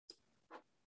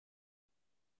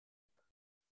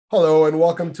Hello, and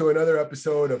welcome to another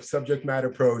episode of Subject Matter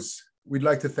Pros. We'd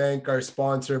like to thank our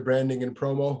sponsor, Branding and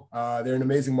Promo. They're an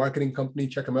amazing marketing company.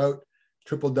 Check them out,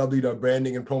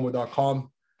 www.brandingandpromo.com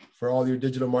for all your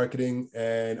digital marketing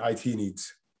and IT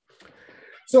needs.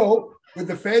 So, with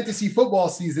the fantasy football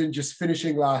season just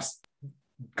finishing last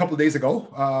couple of days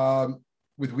ago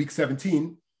with week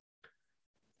 17,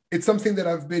 it's something that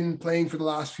I've been playing for the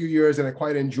last few years and I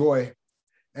quite enjoy.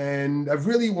 And I've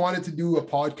really wanted to do a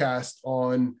podcast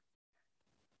on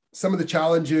some of the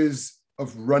challenges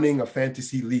of running a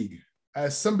fantasy league.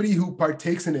 As somebody who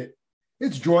partakes in it,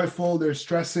 it's joyful. There's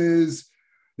stresses.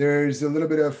 There's a little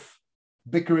bit of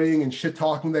bickering and shit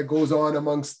talking that goes on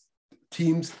amongst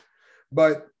teams.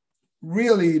 But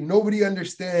really, nobody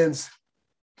understands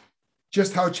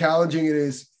just how challenging it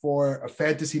is for a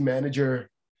fantasy manager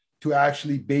to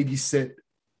actually babysit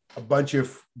a bunch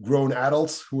of grown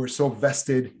adults who are so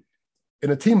vested in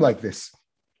a team like this.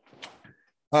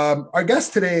 Our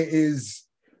guest today is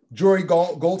Jory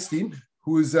Goldstein,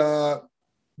 who is the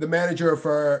manager of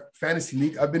our fantasy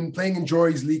league. I've been playing in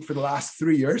Jory's league for the last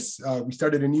 3 years. We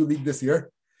started a new league this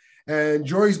year. And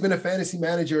Jory's been a fantasy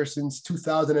manager since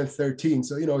 2013.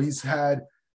 So, he's had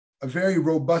a very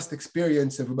robust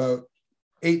experience of about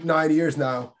 8-9 years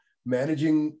now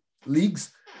managing leagues.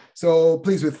 So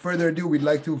please, with further ado, we'd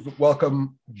like to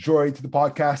welcome Jory to the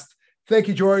podcast. Thank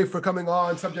you, Jory, for coming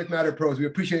on Subject Matter Pros. We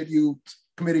appreciate you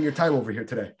committing your time over here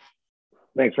today.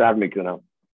 Thanks for having me, Kuno.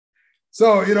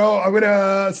 So, I'm going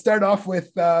to start off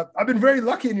with, I've been very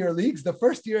lucky in your leagues. The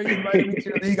first year you invited me to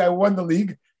your league, I won the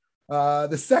league.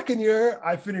 The second year,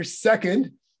 I finished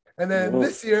second. And then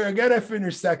this year, again, I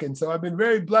finished second. So I've been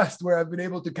very blessed where I've been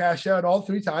able to cash out all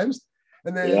 3 times.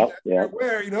 And then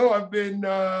where, I've been...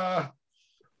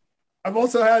 I've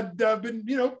also had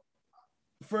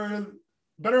for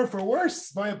better or for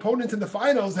worse, my opponents in the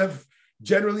finals have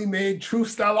generally made true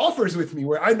style offers with me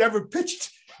where I never pitched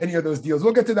any of those deals.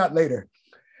 We'll get to that later.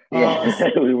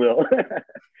 We will.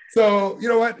 So, you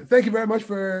know what? Thank you very much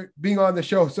for being on the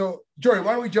show. So, Jory,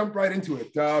 why don't we jump right into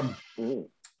it?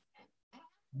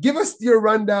 Give us your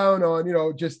rundown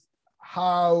on, just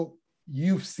how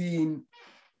you've seen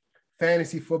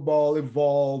fantasy football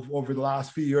evolve over the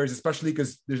last few years, especially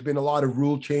because there's been a lot of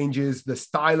rule changes. The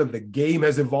style of the game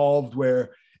has evolved where it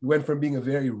went from being a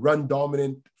very run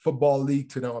dominant football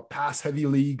league to now a pass heavy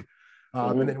league.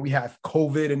 And then we have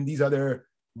COVID and these other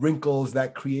wrinkles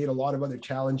that create a lot of other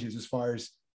challenges as far as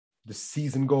the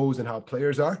season goes and how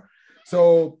players are.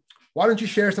 So why don't you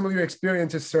share some of your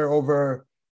experiences, sir, over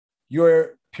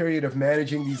your period of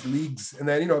managing these leagues? And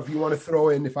then, if you want to throw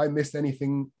in, if I missed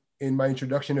anything in my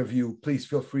introduction of you, please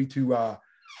feel free to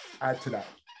add to that.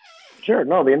 Sure.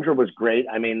 No, the intro was great.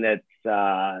 I mean,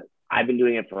 I've been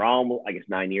doing it for almost,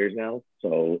 9 years now.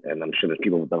 So, and I'm sure there's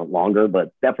people who've done it longer,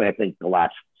 but definitely I think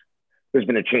there's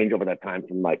been a change over that time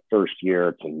from my first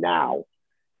year to now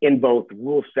in both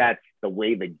rule sets, the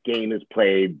way the game is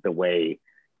played, the way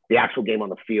the actual game on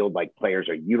the field, like players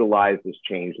are utilized has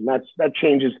changed. And that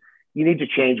changes. You need to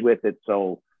change with it.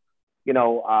 So,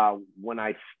 when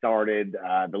I started,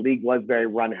 the league was very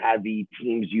run heavy.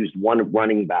 Teams used one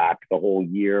running back the whole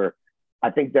year. I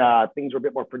think things were a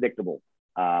bit more predictable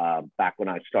back when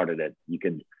I started it.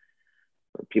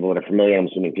 People that are familiar, I'm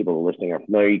assuming people who are listening are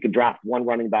familiar, you could draft one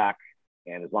running back,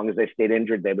 and as long as they stayed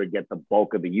injured, they would get the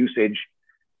bulk of the usage.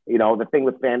 The thing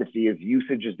with fantasy is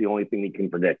usage is the only thing you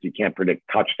can predict. You can't predict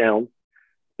touchdowns,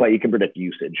 but you can predict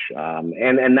usage.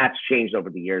 And that's changed over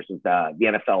the years since the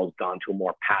NFL has gone to a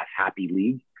more pass-happy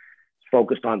league. It's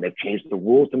focused on, they've changed the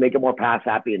rules to make it more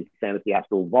pass-happy, and fantasy has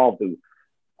to evolve to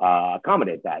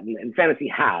accommodate that. And fantasy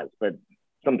has, but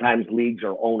sometimes leagues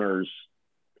or owners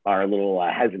are a little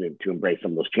hesitant to embrace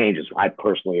some of those changes. I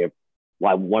personally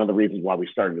one of the reasons why we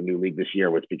started a new league this year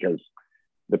was because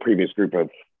the previous group of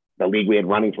the league we had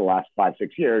running for the last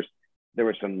 5-6 years, there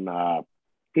were some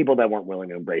people that weren't willing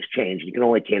to embrace change. You can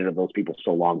only cater to those people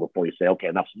so long before you say, okay,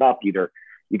 enough's enough. Either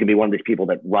you can be one of these people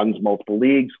that runs multiple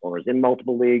leagues or is in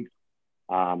multiple leagues.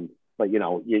 But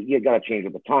you got to change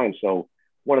with the time. So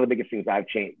one of the biggest things I've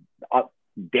changed,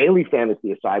 daily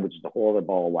fantasy aside, which is the whole other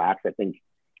ball of wax, I think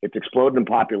it's exploded in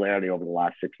popularity over the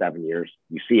last 6-7 years.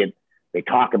 You see it, they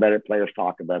talk about it, players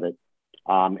talk about it.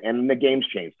 And the game's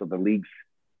changed. So the leagues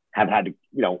have had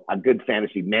to, a good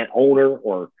fantasy owner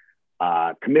or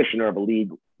commissioner of a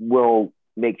league will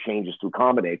make changes to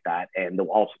accommodate that. And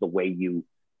also the way you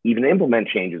even implement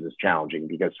changes is challenging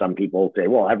because some people say,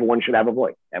 well, everyone should have a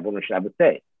voice. Everyone should have a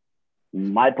say.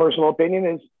 My personal opinion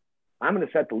is I'm going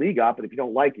to set the league up. And if you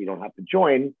don't like it, you don't have to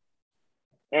join.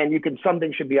 And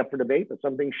something should be up for debate, but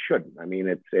some things shouldn't. I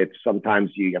mean, it's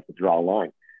sometimes you have to draw a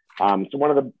line. So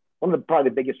one of the one of the probably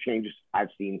the biggest changes I've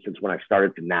seen since when I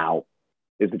started to now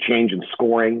is the change in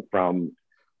scoring from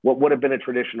what would have been a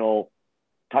traditional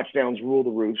touchdowns rule the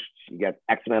roost. You get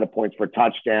X amount of points for a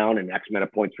touchdown and X amount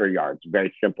of points for a yard. It's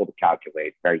very simple to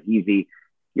calculate, very easy.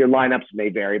 Your lineups may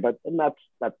vary, but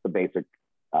that's the basic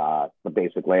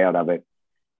layout of it.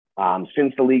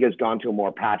 Since the league has gone to a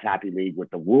more pass-happy league with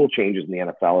the rule changes in the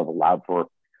NFL have allowed for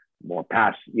more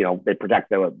pass, they protect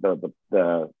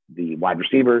the wide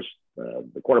receivers,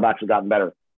 the quarterbacks have gotten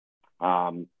better.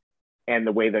 And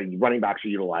the way that running backs are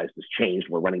utilized has changed,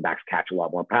 where running backs catch a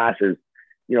lot more passes.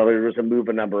 There was a move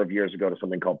a number of years ago to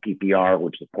something called PPR,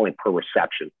 which is point per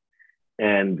reception.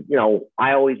 And,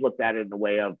 I always looked at it in the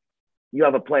way of, you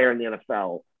have a player in the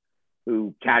NFL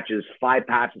who catches 5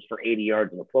 passes for 80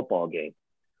 yards in a football game.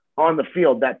 On the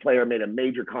field, that player made a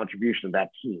major contribution to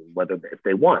that team, whether if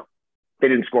they won. They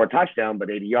didn't score a touchdown, but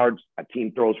 80 yards, a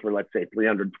team throws for, let's say,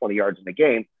 320 yards in the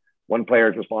game. One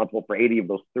player is responsible for 80 of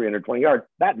those 320 yards.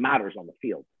 That matters on the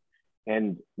field.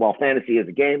 And while fantasy is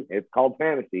a game, it's called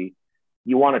fantasy,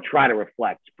 you want to try to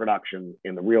reflect production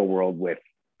in the real world with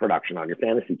production on your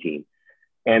fantasy team.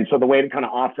 And so the way to kind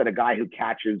of offset a guy who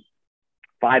catches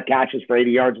 5 catches for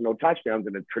 80 yards and no touchdowns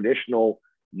in a traditional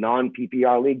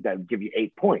non-PPR league, that would give you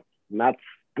 8 points. And that's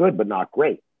good, but not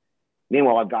great.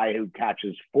 Meanwhile, a guy who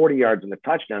catches 40 yards and a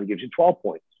touchdown gives you 12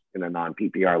 points in a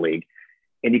non-PPR league.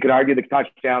 And you could argue the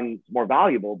touchdown is more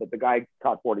valuable, but the guy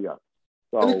caught 40 yards.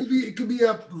 So and it could be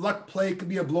a luck play. It could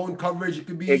be a blown coverage. It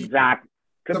could be exactly.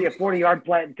 Could be a 40-yard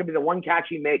play. It could be the one catch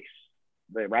he makes,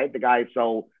 right? The guy.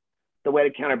 So the way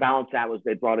to counterbalance that was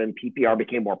they brought in PPR,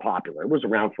 became more popular. It was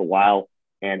around for a while,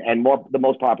 and more the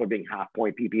most popular being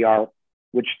half-point PPR,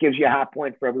 which gives you a half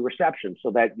point for every reception,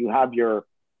 so that you have your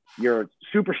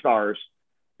superstars.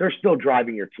 They're still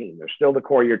driving your team. They're still the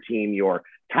core of your team. Your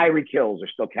Tyreek Hills are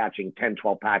still catching 10,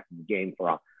 12 passes a game for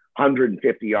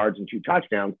 150 yards and 2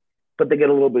 touchdowns, but they get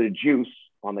a little bit of juice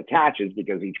on the catches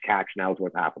because each catch now is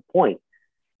worth half a point.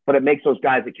 But it makes those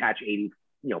guys that catch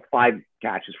 5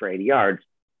 catches for 80 yards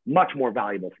much more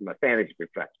valuable from a fantasy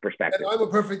perspective. And I'm a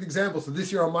perfect example. So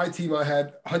this year on my team, I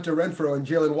had Hunter Renfrow and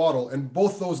Jalen Waddle, and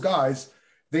both those guys,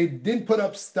 they didn't put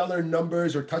up stellar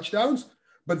numbers or touchdowns,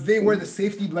 but they were the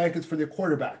safety blankets for their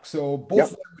quarterback. So both of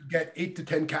them would get 8 to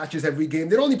 10 catches every game.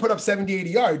 They'd only put up 70, 80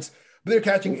 yards, but they're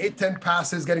catching 8, 10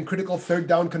 passes, getting critical third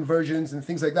down conversions and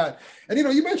things like that. And,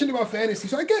 you mentioned about fantasy.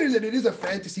 So I get it that it is a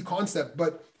fantasy concept,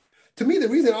 but to me, the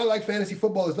reason I like fantasy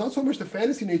football is not so much the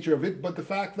fantasy nature of it, but the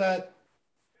fact that,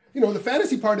 the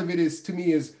fantasy part of it is, to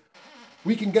me, is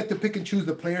we can get to pick and choose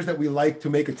the players that we like to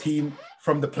make a team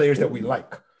from the players that we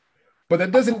like. But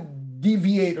that doesn't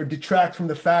deviate or detract from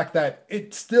the fact that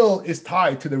it still is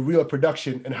tied to the real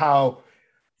production and how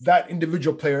that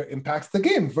individual player impacts the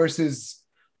game versus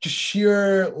just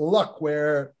sheer luck,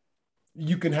 where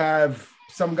you can have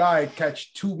some guy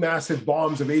catch 2 massive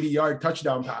bombs of 80-yard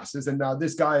touchdown passes, and now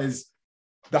this guy is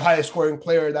the highest scoring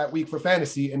player that week for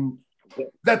fantasy, and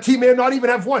that team may not even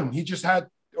have won. He just had,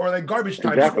 or like garbage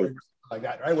time, exactly. Like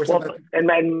that, right? Well,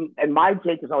 and my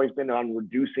take has always been on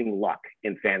reducing luck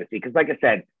in fantasy, because, like I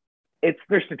said,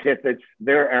 there's statistics,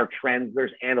 there are trends,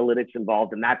 there's analytics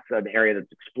involved, and that's an area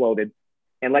that's exploded.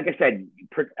 And like I said,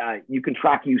 you can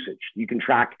track usage, you can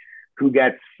track who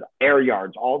gets air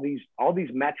yards, all these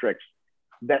metrics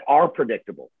that are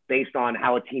predictable based on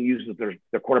how a team uses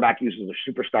their quarterback uses a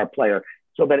superstar player,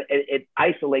 so that it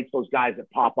isolates those guys that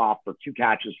pop off for 2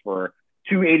 catches for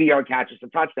 2 80-yard catches for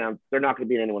touchdowns. They're not going to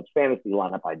be in anyone's fantasy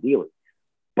lineup ideally.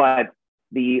 But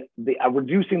the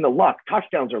reducing the luck,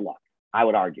 touchdowns are luck, I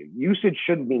would argue. Usage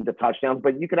shouldn't mean the touchdowns,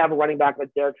 but you could have a running back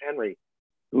like Derrick Henry,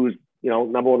 who's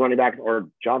number 1 running back, or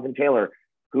Jonathan Taylor,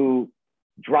 who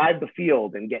drive the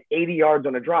field and get 80 yards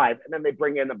on a drive, and then they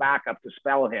bring in the backup to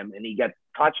spell him and he gets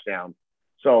a touchdown.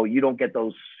 So you don't get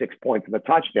those 6 points in the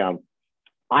touchdown.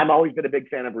 I've always been a big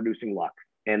fan of reducing luck.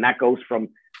 And that goes from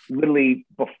literally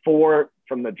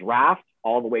from the draft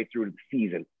all the way through to the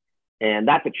season. And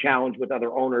that's a challenge with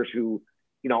other owners who,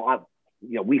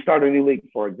 we started a new league,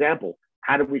 for example.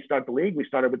 How did we start the league? We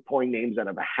started with pulling names out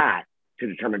of a hat to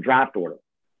determine draft order.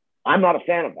 I'm not a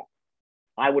fan of that.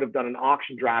 I would have done an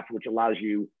auction draft, which allows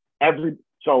you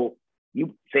so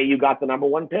you say you got the number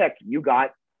 1 pick, you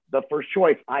got the first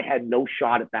choice. I had no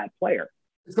shot at that player.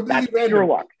 It's completely That's pure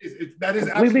luck. That is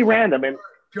completely random.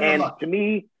 And luck. To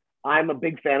me, I'm a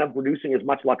big fan of reducing as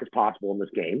much luck as possible in this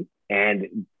game.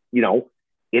 And,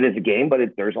 it is a game, but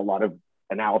there's a lot of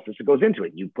analysis that goes into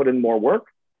it. You put in more work,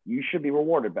 you should be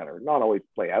rewarded better. Not always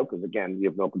play out, because, again, you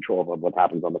have no control of what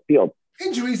happens on the field.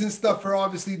 Injuries and stuff are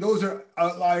obviously, those are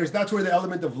outliers. That's where the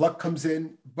element of luck comes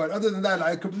in. But other than that,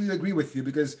 I completely agree with you,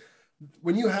 because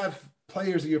when you have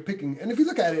players that you're picking, and if you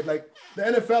look at it, like the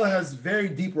NFL has very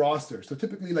deep rosters. So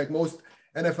typically, like most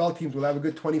NFL teams will have a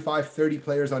good 25, 30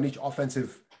 players on each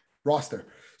offensive roster.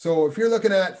 So if you're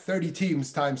looking at 30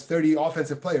 teams times 30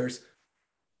 offensive players,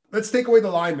 let's take away the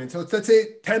linemen. So let's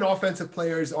say 10 offensive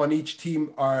players on each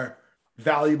team are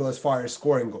valuable as far as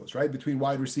scoring goes, right? Between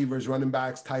wide receivers, running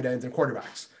backs, tight ends, and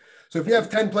quarterbacks. So if you have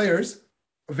 10 players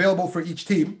available for each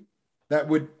team that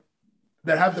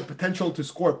have the potential to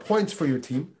score points for your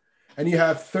team, and you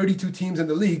have 32 teams in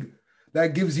the league,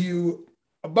 that gives you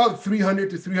about 300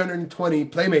 to 320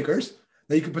 playmakers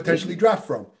that you could potentially draft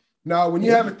from. Now, when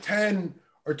you have a 10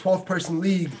 or 12 person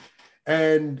league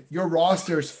and your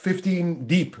roster is 15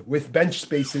 deep with bench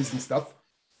spaces and stuff,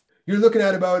 you're looking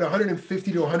at about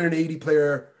 150 to 180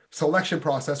 player selection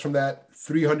process from that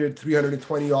 300,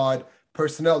 320 odd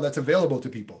personnel that's available to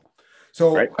people.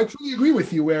 So right. I truly agree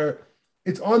with you where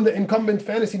it's on the incumbent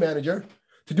fantasy manager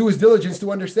to do his diligence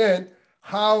to understand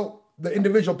how the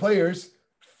individual players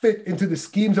fit into the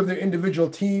schemes of their individual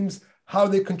teams, how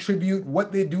they contribute,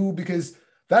 what they do, because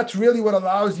that's really what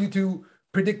allows you to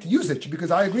predict usage. Because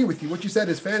I agree with you. What you said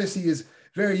is fantasy is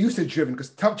very usage driven,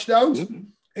 because touchdowns,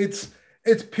 it's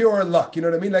pure luck. You know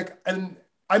what I mean? Like, and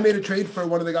I made a trade for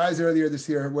one of the guys earlier this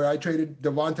year where I traded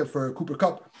Devonta for Cooper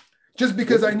Kupp, just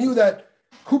because I knew that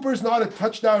Cooper's not a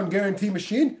touchdown guarantee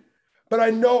machine, but I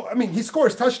know, I mean, he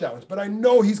scores touchdowns, but I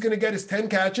know he's going to get his 10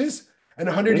 catches and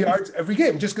 100 yards every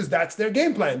game, just because that's their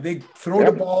game plan. They throw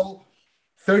the ball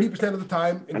 30% of the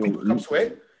time in Cooper Kupp's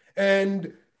way,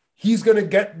 and he's going to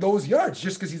get those yards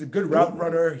just because he's a good route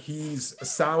runner. He's a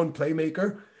sound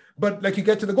playmaker. But like you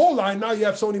get to the goal line, now you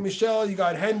have Sony Michel, you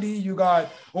got Hendy, you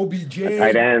got OBJ. A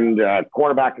tight end,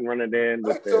 quarterback can run it in.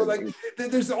 Right? So like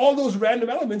there's all those random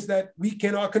elements that we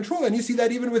cannot control. And you see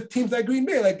that even with teams like Green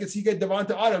Bay, like you get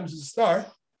Devonta Adams as a star,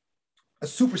 a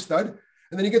super stud.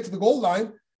 And then you get to the goal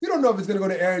line, you don't know if it's going to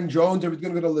go to Aaron Jones or if it's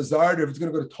going to go to Lazard or if it's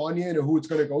going to go to Tonyan or who it's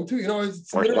going to go to. You know,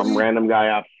 it's or some random guy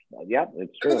off. Yeah,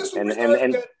 it's true.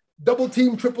 And double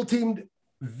team, triple teamed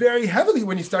very heavily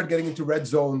when you start getting into red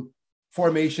zone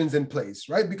formations and plays,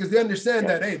 right? Because they understand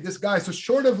that, hey, this guy, so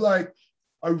short of like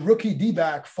a rookie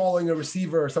D-back following a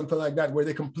receiver or something like that, where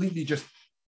they completely just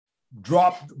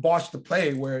botch the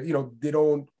play where, you know, they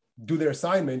don't do their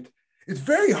assignment, it's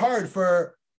very hard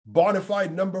for bona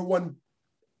fide number one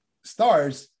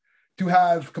stars to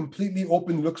have completely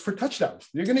open looks for touchdowns.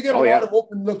 You're going to get a lot of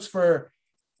open looks for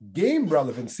game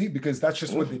relevancy because that's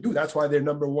just what they do. That's why they're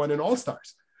number one in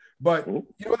all-stars. But you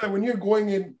know that when you're going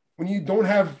in, when you don't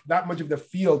have that much of the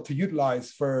field to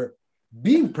utilize for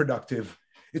being productive,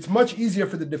 it's much easier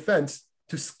for the defense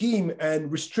to scheme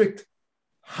and restrict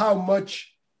how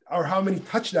much or how many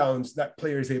touchdowns that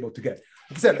player is able to get.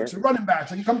 Like I said, it's a running back.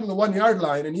 So you come to the 1 yard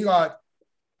line and you got,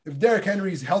 if Derrick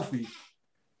Henry's healthy,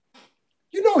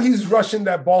 you know he's rushing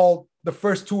that ball the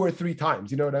first 2 or 3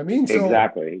 times. You know what I mean? So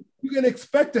exactly. You can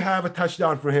expect to have a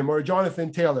touchdown for him or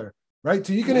Jonathan Taylor. Right.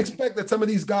 So you can expect that some of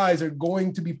these guys are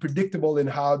going to be predictable in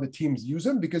how the teams use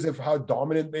them because of how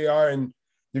dominant they are and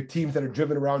their teams that are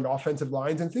driven around offensive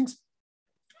lines and things.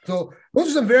 So those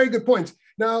are some very good points.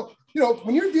 Now, you know,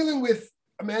 when you're dealing with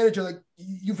a manager, like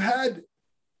you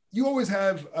always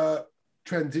have a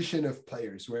transition of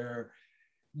players where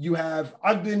I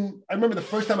remember the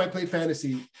first time I played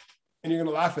fantasy, and you're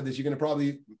going to laugh at this. You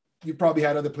probably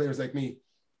had other players like me.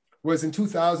 Was in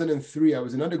 2003. I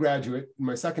was an undergraduate in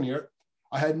my second year.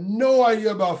 I had no idea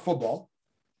about football.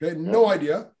 I had no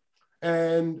idea.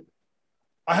 And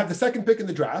I had the second pick in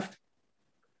the draft.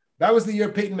 That was the year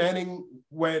Peyton Manning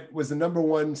was the number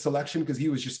one selection because he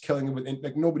was just killing it with,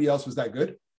 like, nobody else was that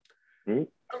good.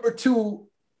 Number 2,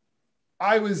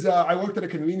 I worked at a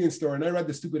convenience store and I read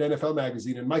the stupid NFL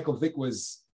magazine, and Michael Vick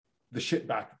was the shit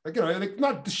back. Like, you know, like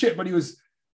not the shit, but he was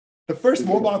the first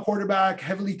mobile quarterback,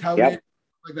 heavily touted.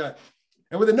 Like that.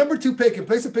 And with the number 2 pick, in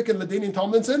place of picking LaDainian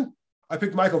Tomlinson, I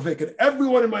picked Michael Vick. And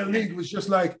everyone in my league was just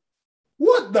like,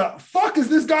 what the fuck is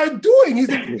this guy doing? He's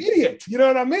an idiot. You know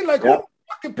what I mean? Like, who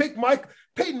fucking picked Mike?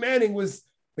 Peyton Manning was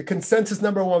the consensus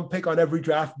number 1 pick on every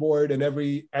draft board and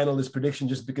every analyst prediction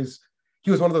just because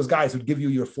he was one of those guys who'd give you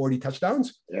your 40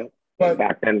 touchdowns. Yeah. But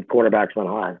back then, quarterbacks went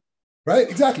high. Right?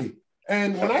 Exactly.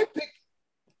 And when I picked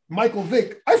Michael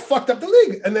Vick, I fucked up the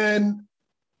league. And then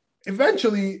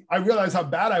eventually, I realized how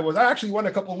bad I was. I actually won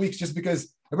a couple of weeks just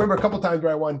because I remember a couple of times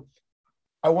where I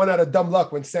won out of dumb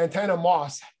luck when Santana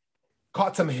Moss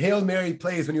caught some Hail Mary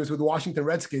plays when he was with the Washington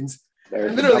Redskins.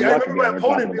 And literally, I remember my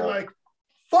opponent being like,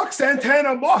 fuck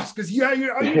Santana Moss, because you're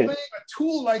playing a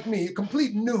tool like me, a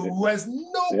complete noob who has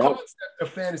no concept of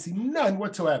fantasy, none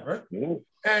whatsoever.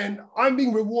 And I'm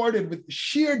being rewarded with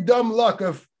sheer dumb luck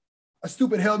of a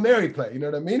stupid Hail Mary play. You know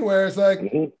what I mean? Where it's like,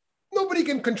 nobody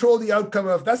can control the outcome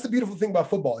of. That's the beautiful thing about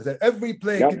football, is that every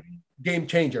play can be game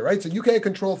changer, right? So you can't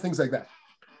control things like that.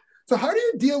 So how do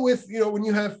you deal with, when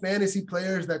you have fantasy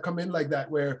players that come in like that,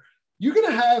 where you're going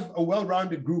to have a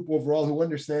well-rounded group overall who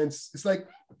understands? It's like,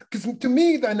 because to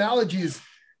me, the analogy is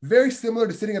very similar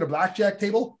to sitting at a blackjack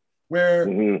table where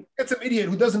it's an idiot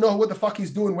who doesn't know what the fuck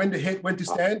he's doing, when to hit, when to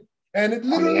stand. And it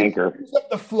literally brings up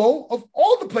the flow of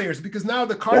all the players, because now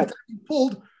the cards that you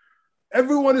pulled,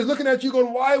 everyone is looking at you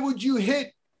going, why would you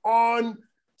hit on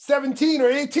 17 or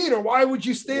 18, or why would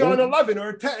you stay on 11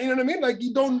 or 10? You know what I mean? Like,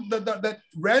 you don't, that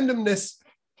randomness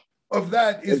of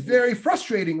that is very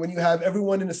frustrating when you have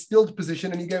everyone in a stilled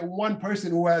position and you get one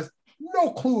person who has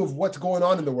no clue of what's going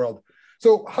on in the world.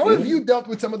 So how have you dealt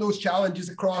with some of those challenges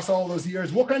across all those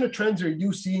years? What kind of trends are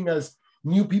you seeing as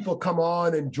new people come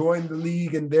on and join the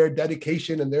league, and their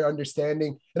dedication and their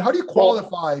understanding? And how do you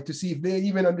qualify to see if they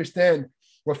even understand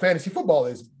what fantasy football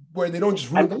is, where they don't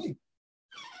just rule the league?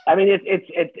 I mean,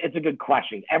 it's a good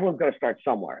question. Everyone's going to start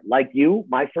somewhere. Like you,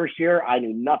 my first year, I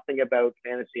knew nothing about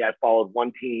fantasy. I followed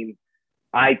one team.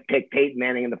 I picked Peyton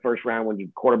Manning in the first round when the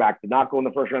quarterback did not go in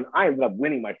the first round. I ended up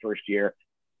winning my first year.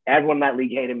 Everyone in that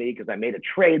league hated me because I made a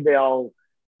trade. A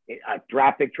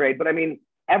draft pick trade. But I mean,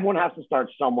 everyone has to start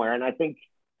somewhere. And I think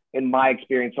in my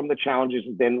experience, some of the challenges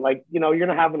have been like, you're going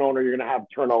to have an owner, you're going to have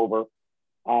turnover.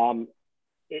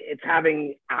 It's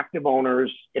having active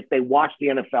owners. If they watch the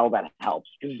NFL, that helps.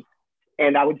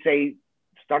 And I would say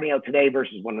starting out today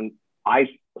versus when I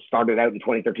started out in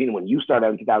 2013, and when you started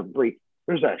out in 2003,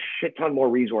 there's a shit ton more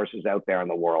resources out there in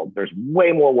the world. There's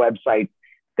way more websites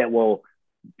that will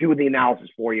do the analysis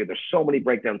for you. There's so many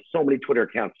breakdowns, so many Twitter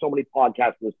accounts, so many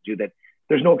podcasts to listen to, that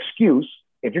there's no excuse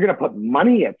if you're going to put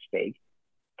money at stake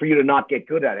for you to not get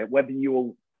good at it, whether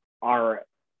you are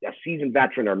a seasoned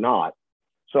veteran or not.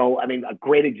 So, I mean, a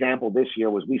great example this year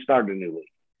was we started a new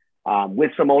league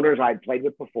with some owners I'd played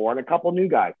with before and a couple new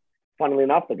guys. Funnily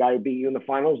enough, the guy who beat you in the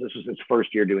finals, this was his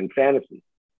first year doing fantasy.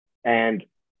 And,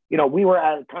 we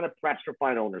were kind of pressed to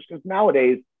find owners, because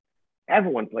nowadays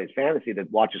everyone plays fantasy that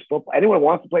watches football. Anyone who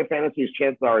wants to play fantasy, his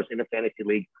chances are is in a fantasy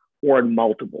league or in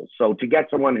multiple. So to get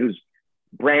someone who's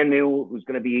brand new, who's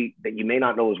going to be, that you may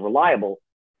not know is reliable,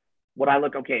 what I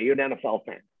look, okay, you're an NFL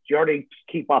fan. So you already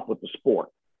keep up with the sport.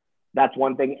 That's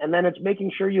one thing. And then it's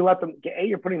making sure you let them get,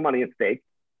 you're putting money at stake.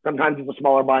 Sometimes it's a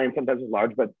smaller buy and sometimes it's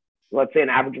large, but let's say an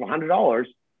average of $100.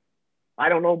 I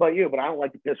don't know about you, but I don't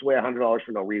like to piss away $100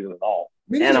 for no reason at all.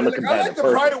 And I'm a competitive I like the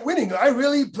pride of winning. I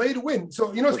really play to win.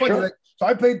 So, it's funny. Sure. So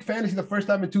I played fantasy the first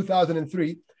time in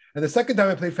 2003. And the second time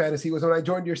I played fantasy was when I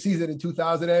joined your season in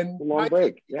 2000. Long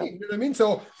break. Yeah. You know what I mean?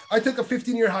 So I took a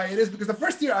 15-year hiatus because the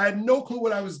first year I had no clue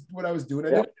what I was doing. I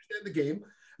didn't understand the game.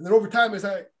 And then over time, as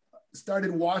I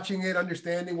started watching it,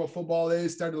 understanding what football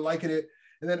is, started liking it.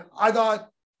 And then I got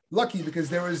lucky because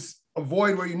there was a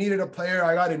void where you needed a player.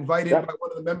 I got invited by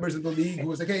one of the members of the league who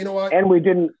was like, hey, you know what? And we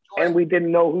didn't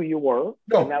know who you were.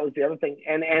 No. And that was the other thing.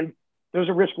 And there's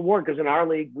a risk reward, because in our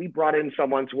league, we brought in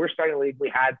someone. So we're starting a league. We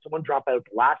had someone drop out at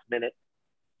the last minute.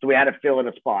 So we had to fill in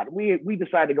a spot. We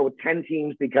decided to go with 10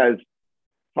 teams because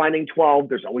finding 12,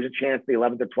 there's always a chance the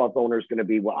 11th or 12th owner is going to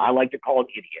be what I like to call an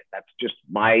idiot. That's just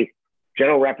my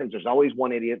general reference. There's always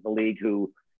one idiot in the league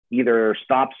who either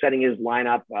stops setting his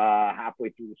lineup halfway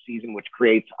through the season, which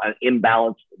creates an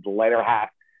imbalance the later half,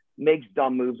 makes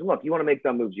dumb moves. And look, you want to make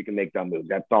dumb moves, you can make dumb moves.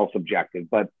 That's all subjective,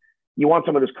 but you want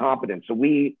someone who's competent. So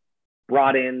we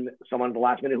brought in someone at the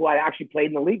last minute who I actually played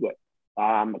in the league with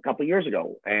a couple of years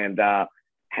ago. And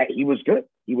he was good.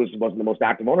 He wasn't the most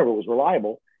active owner, but was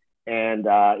reliable. And,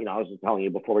 I was just telling you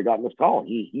before we got in this call,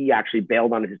 he actually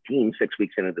bailed on his team 6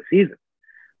 weeks into the season.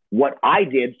 What I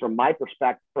did from my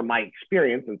perspective, from my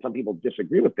experience, and some people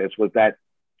disagree with this, was that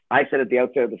I said at the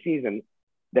outset of the season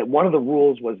that one of the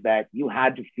rules was that you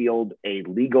had to field a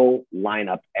legal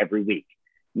lineup every week.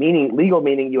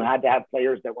 Meaning you had to have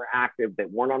players that were active, that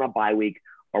weren't on a bye week,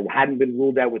 or hadn't been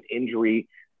ruled out with injury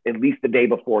at least the day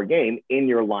before a game in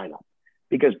your lineup.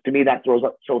 Because to me, that throws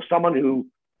up. So someone who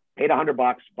paid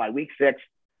 $100 by week 6,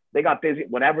 they got busy,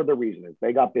 whatever the reason is,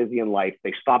 they got busy in life.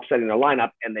 They stopped setting their lineup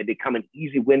and they become an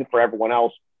easy win for everyone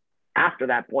else after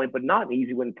that point, but not an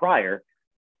easy win prior.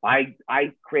 I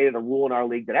created a rule in our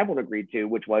league that everyone agreed to,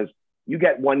 which was you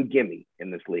get one gimme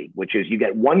in this league, which is you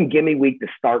get one gimme week to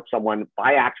start someone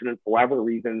by accident, for whatever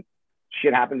reason,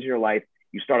 shit happens in your life,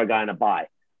 you start a guy in a bye.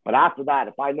 But after that,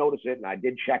 if I notice it, and I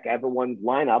did check everyone's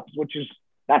lineups, which is,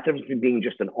 that's difference between being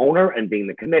just an owner and being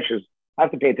the commissioners, I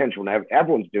have to pay attention when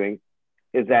everyone's doing,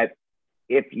 is that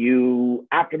if you,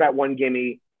 after that one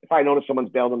gimme, if I notice someone's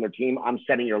bailed on their team, I'm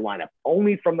setting your lineup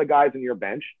only from the guys on your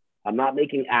bench. I'm not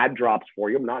making ad drops for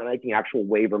you. I'm not making actual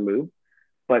waiver move,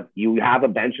 but you have a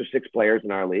bench of 6 players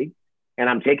in our league. And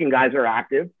I'm taking guys that are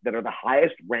active, that are the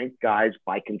highest ranked guys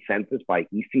by consensus, by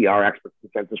ECR expert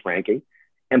consensus ranking,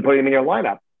 and putting them in your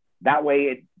lineup. That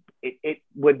way it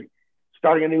would,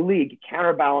 starting a new league,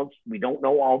 counterbalance. We don't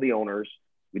know all the owners.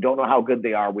 We don't know how good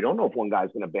they are. We don't know if one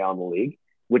guy's going to bail in the league,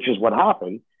 which is what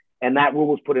happened. And that rule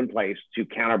was put in place to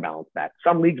counterbalance that.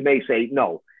 Some leagues may say,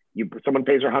 no, someone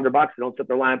pays her $100, they don't set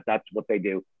their lineup. That's what they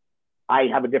do. I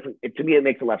have a different, to me, it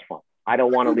makes it less fun. I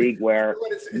don't want a league where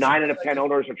 9 out of 10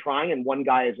 owners are trying and one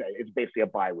guy is basically a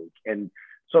bye week. And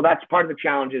so that's part of the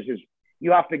challenge is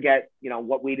you have to get,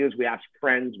 what we do is we ask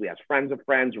friends of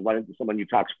friends, or run into someone you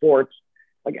talk sports.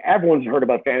 Like everyone's heard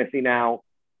about fantasy now.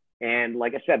 And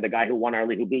like I said, the guy who won our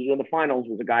league, who beat you in the finals,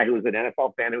 was a guy who was an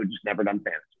NFL fan who had just never done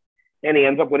fantasy. And he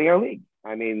ends up winning our league.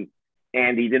 I mean,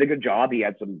 and he did a good job. He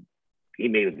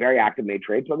was very active, made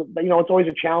trades. So, it's always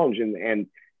a challenge. And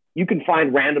you can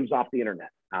find randoms off the internet.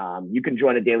 You can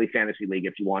join a daily fantasy league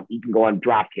if you want. You can go on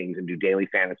DraftKings and do daily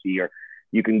fantasy, or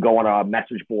you can go on a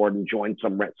message board and join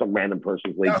some random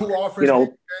person's league. Yeah, who offers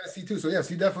fantasy too. So yes,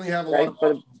 you definitely have a lot of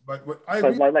options. But I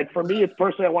agree. Like for me, it's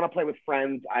personally, I want to play with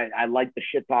friends. I like the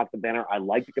shit talk, the banner. I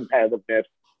like the competitiveness.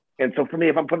 And so for me,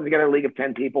 if I'm putting together a league of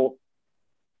 10 people,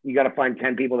 you got to find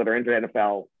 10 people that are into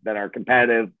NFL, that are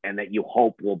competitive, and that you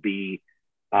hope will be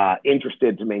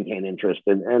interested to maintain interest.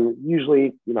 And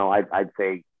usually, I'd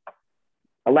say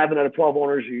 11 out of 12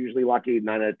 owners, you're usually lucky.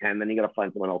 9 out of 10, then you got to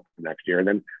find someone else for next year. And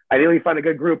then ideally find a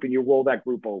good group and you roll that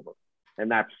group over.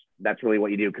 And that's really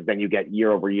what you do, because then you get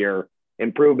year over year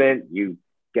improvement. You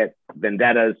get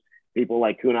vendettas. People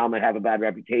like Kunal might have a bad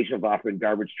reputation of offering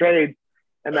garbage trades.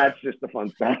 And that's just the fun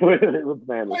stuff with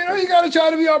man. Well, you got to try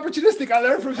to be opportunistic. I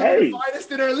learned from some of the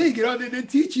finest in our league. They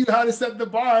teach you how to set the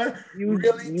bar. You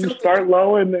start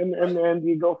low and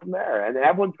you go from there. And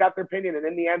everyone's got their opinion. And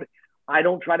in the end, I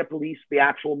don't try to police the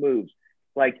actual moves.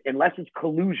 Like, unless it's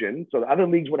collusion. So the other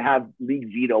leagues would have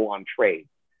league veto on trades,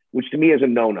 which to me is a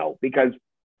no-no. Because,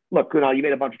 look, Kunal, you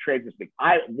made a bunch of trades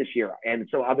this year. And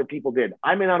so other people did.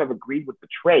 I may not have agreed with the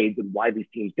trades and why these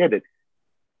teams did it.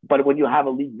 But when you have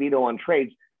a league veto on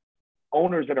trades,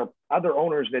 other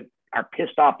owners that are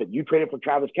pissed off that you traded for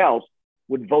Travis Kelce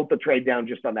would vote the trade down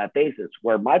just on that basis.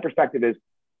 Where my perspective is,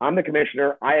 I'm the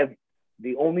commissioner. I'm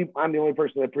the only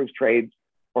person that approves trades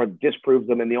or disproves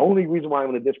them. And the only reason why I'm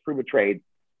going to disprove a trade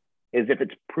is if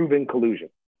it's proven collusion.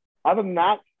 Other than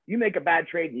that, you make a bad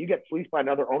trade and you get fleeced by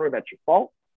another owner, that's your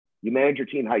fault. You manage your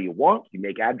team how you want. You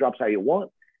make ad drops how you want.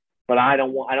 But I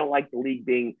don't like the league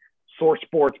being sore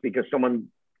sports because someone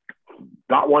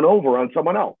got one over on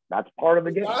someone else. That's part of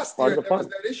the game. Last year, there was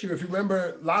that issue. If you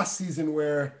remember last season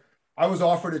where I was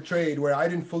offered a trade where I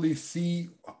didn't fully see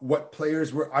what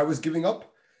players I was giving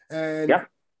up. And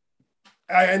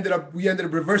we ended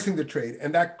up reversing the trade.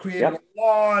 And that created a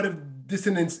lot of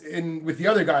dissonance with the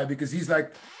other guy, because he's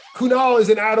like, Kunal is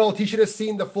an adult. He should have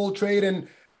seen the full trade. And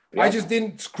I just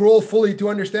didn't scroll fully to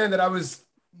understand that I was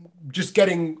just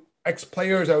getting X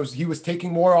players. He was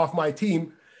taking more off my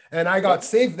team. And I got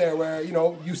saved there where,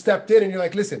 you stepped in and you're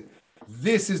like, listen,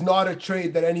 this is not a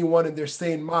trade that anyone in their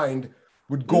sane mind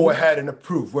would go ahead and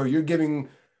approve, where you're giving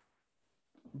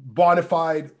bona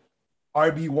fide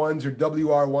RB1s or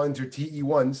WR1s or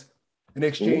TE1s in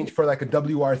exchange for like a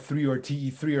WR3 or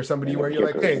TE3 or somebody where you're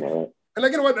like, hey, and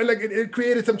like, what? And like it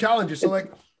created some challenges. So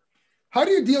like, how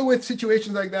do you deal with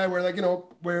situations like that where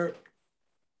where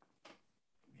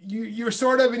you're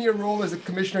sort of in your role as a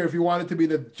commissioner, if you wanted to be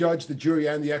the judge, the jury,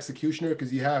 and the executioner,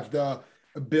 because you have the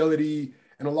ability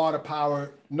and a lot of power,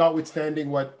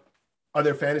 notwithstanding what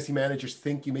other fantasy managers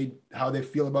think how they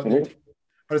feel about their team.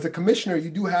 But as a commissioner, you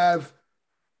do have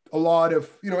a lot of,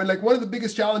 and like one of the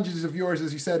biggest challenges of yours,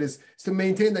 as you said, is to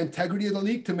maintain the integrity of the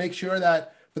league, to make sure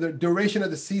that for the duration of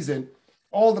the season,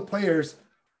 all the players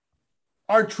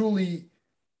are truly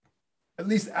at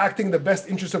least acting in the best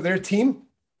interest of their team.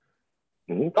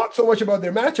 Not so much about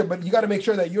their matchup, but you got to make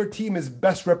sure that your team is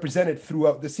best represented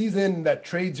throughout the season, that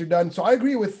trades are done. So I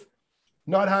agree with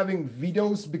not having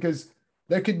vetoes, because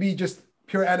there could be just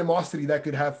pure animosity that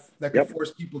could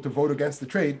force people to vote against the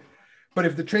trade. But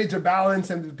if the trades are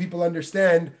balanced and people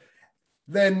understand,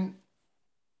 then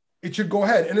it should go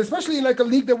ahead. And especially in like a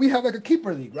league that we have, like a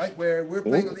keeper league, right? Where we're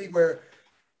playing a league where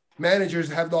managers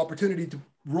have the opportunity to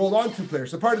roll on two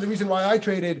players. So part of the reason why I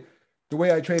traded the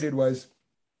way I traded was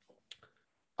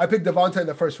I picked Devonta in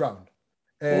the first round,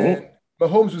 and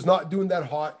Mahomes was not doing that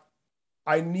hot.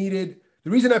 The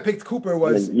reason I picked Cooper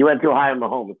was you went too high on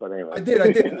Mahomes. But anyway. I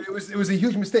did. It was a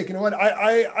huge mistake. You know what?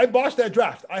 I botched that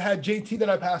draft. I had JT that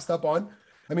I passed up on.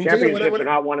 I mean, championships are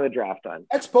not one of the draft time.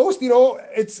 Exposed,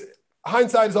 it's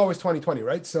hindsight is always 20/20,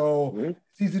 right? So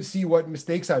it's easy to see what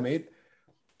mistakes I made.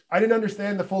 I didn't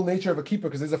understand the full nature of a keeper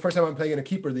because this is the first time I'm playing in a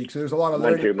keeper league. So there's a lot of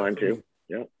learning. Mine too.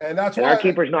 Yeah. And that's and why our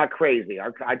keeper's not crazy.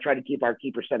 I try to keep our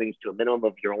keeper settings to a minimum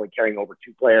of you're only carrying over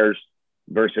 2 players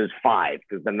versus 5,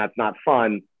 because then that's not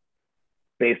fun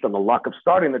based on the luck of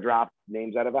starting the draft,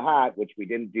 names out of a hat, which we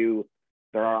didn't do.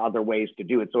 There are other ways to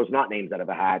do it. So it's not names out of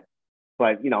a hat.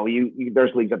 But,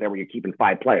 there's leagues out there where you're keeping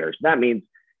 5 players. That means,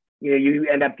 you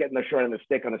end up getting the short end of the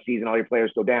stick on a season, all your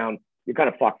players go down, you're kind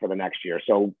of fucked for the next year.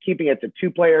 So keeping it to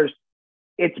 2 players,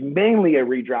 it's mainly a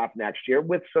redraft next year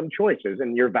with some choices,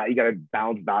 and you got to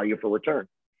balance value for return.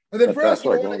 And then for us,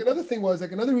 another thing was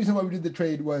another reason why we did the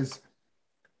trade was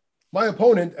my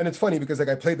opponent, and it's funny because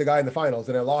I played the guy in the finals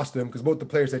and I lost to him because both the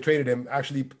players that traded him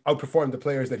actually outperformed the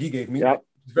players that he gave me. Yep.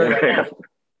 It's very ironic.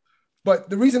 But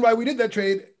the reason why we did that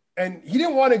trade, and he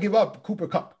didn't want to give up Cooper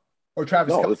Kupp or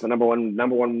Travis Kelce. It's the number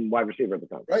one wide receiver at the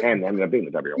time, right? And ended up being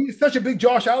the WR. He's such a big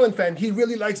Josh Allen fan. He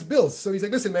really likes Bills. So he's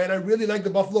like, listen, man, I really like the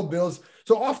Buffalo Bills.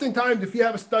 So oftentimes, if you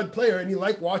have a stud player and you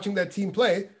like watching that team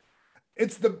play,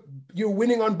 you're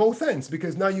winning on both ends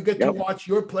because now you get to watch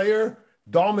your player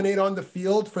dominate on the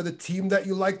field for the team that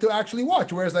you like to actually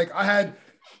watch. Whereas I had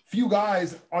few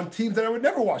guys on teams that I would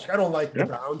never watch. I don't like the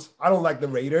Browns. I don't like the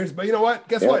Raiders. But you know what?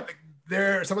 Guess what?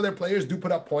 Some of their players do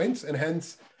put up points, and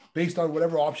hence, based on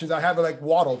whatever options I have,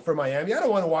 Waddle for Miami. I don't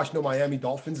want to watch no Miami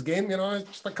Dolphins game.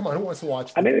 It's just come on, who wants to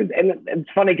watch them? I mean, and it's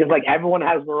funny because everyone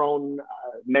has their own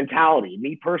mentality.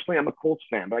 Me personally, I'm a Colts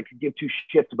fan, but I could give 2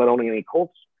 shits about owning any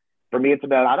Colts. For me, it's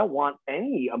about I don't want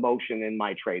any emotion in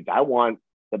my trades. I want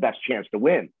the best chance to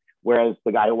win. Whereas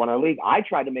the guy who won our league, I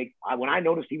tried to when I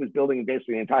noticed he was building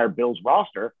basically the entire Bills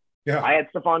roster, I had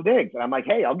Stephon Diggs. And I'm like,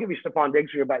 hey, I'll give you Stephon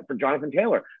Diggs for Jonathan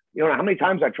Taylor. You know how many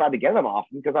times I tried to get him off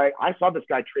him because I saw this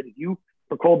guy traded you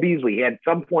for Cole Beasley. At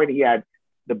some point, he had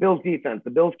the Bills defense, the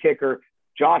Bills kicker,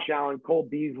 Josh Allen, Cole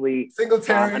Beasley,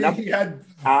 Singletary. He had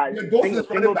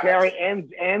Singletary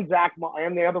and Zach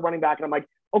and the other running back. And I'm like,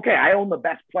 okay, I own the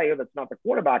best player that's not the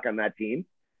quarterback on that team.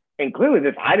 And clearly,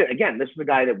 this is the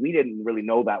guy that we didn't really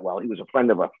know that well. He was a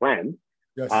friend of a friend.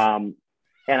 Yes. And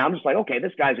I'm just like, okay,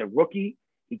 this guy's a rookie.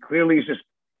 He clearly is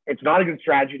it's not a good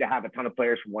strategy to have a ton of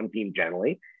players from one team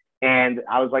generally. And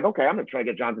I was like, okay, I'm going to try to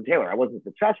get Jonathan Taylor. I wasn't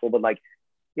successful, but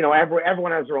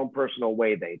everyone has their own personal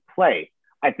way they play.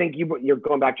 I think you're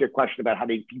going back to your question about how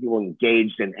to keep people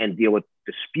engaged and deal with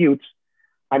disputes.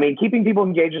 I mean, keeping people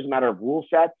engaged is a matter of rule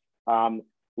sets. We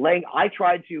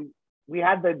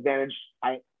had the advantage.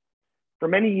 For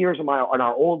many years in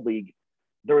our old league,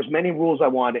 there was many rules I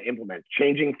wanted to implement.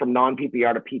 Changing from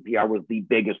non-PPR to PPR was the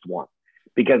biggest one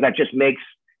because that just makes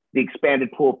the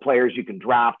expanded pool of players you can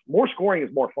draft. More scoring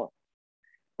is more fun.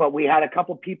 But we had a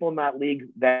couple of people in that league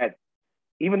that,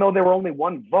 even though there were only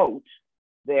one vote,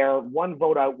 their one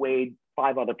vote outweighed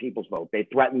 5 other people's vote. They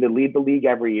threatened to lead the league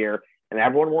every year, and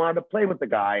everyone wanted to play with the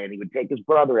guy, and he would take his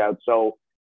brother out. So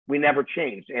we never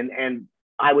changed. And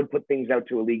I would put things out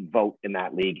to a league vote in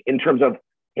that league in terms of,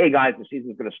 hey, guys, the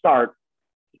season's going to start.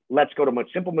 Let's go to a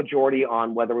simple majority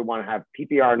on whether we want to have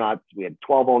PPR or not. We had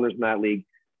 12 owners in that league,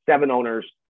 7 owners,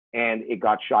 and it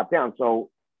got shot down. So,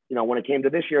 when it came to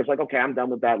this year, it's like, okay, I'm done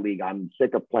with that league. I'm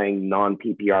sick of playing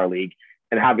non-PPR league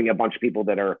and having a bunch of people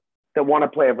that want to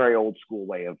play a very old school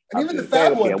way of. And even the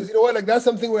Fab one, because you know what, that's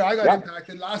something where I got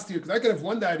impacted last year because I could have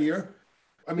won that year.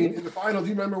 I mean, in the finals, do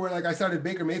you remember where I started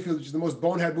Baker Mayfield, which is the most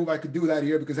bonehead move I could do that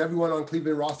year because everyone on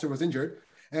Cleveland roster was injured.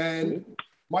 And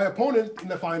my opponent in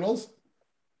the finals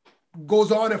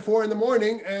goes on at 4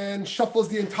 a.m. and shuffles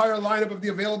the entire lineup of the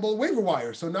available waiver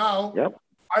wire. So now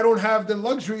I don't have the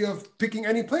luxury of picking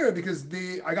any player because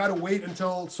I got to wait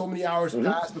until so many hours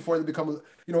pass before they become,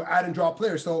 add and drop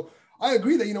players. So I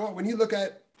agree that, when you look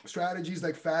at strategies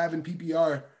like Fab and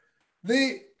PPR,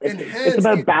 they enhance. It's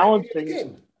about balancing the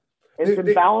game.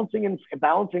 Balancing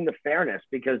the fairness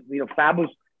because Fab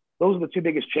those are the 2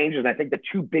 biggest changes. And I think the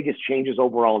 2 biggest changes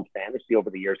overall in fantasy over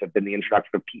the years have been the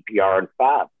introduction of PPR and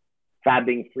Fab. Fab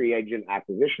being free agent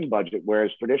acquisition budget,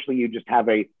 whereas traditionally you just have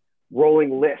a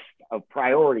rolling list of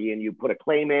priority and you put a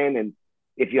claim in, and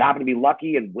if you happen to be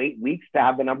lucky and wait weeks to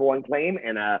have the number 1 claim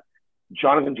and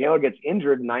Jonathan Taylor gets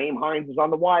injured, Nyheim Hines is on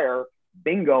the wire,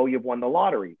 bingo, you've won the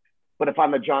lottery. But if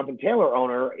I'm a Jonathan Taylor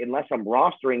owner, unless I'm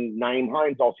rostering Nyheim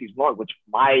Hines all season long, which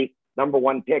my number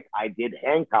 1 pick, I did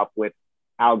handcuff with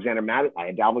Alexander Madison. I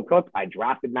had Dalvin Cook. I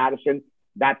drafted Madison.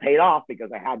 That paid off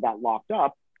because I had that locked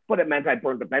up, but it meant I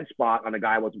burned the bench spot on a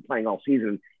guy I wasn't playing all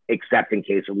season, except in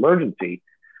case of emergency.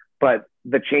 But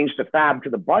the change to Fab to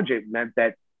the budget meant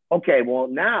that, okay, well,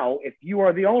 now if you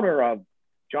are the owner of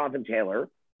Jonathan Taylor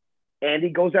and he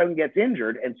goes out and gets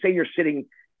injured, and say you're sitting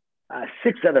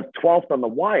 6th out of 12th on the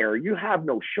wire, you have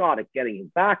no shot at getting his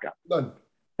backup. None.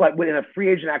 But within a free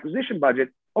agent acquisition budget,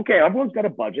 okay, everyone's got a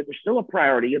budget. There's still a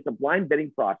priority. It's a blind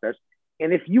bidding process.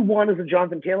 And if you want, as a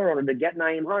Jonathan Taylor owner, to get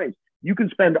Nyheim Hines, you can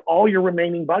spend all your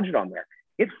remaining budget on there.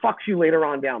 It fucks you later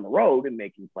on down the road in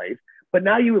making plays, but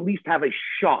now you at least have a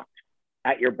shot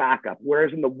at your backup.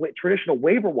 Whereas in the traditional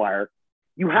waiver wire,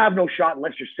 you have no shot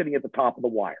unless you're sitting at the top of the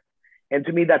wire. And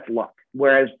to me, that's luck.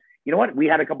 Whereas, you know what? We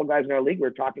had a couple guys in our league we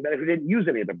were talking about it who didn't use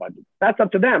any of their budget. That's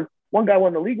up to them. One guy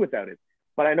won the league without it.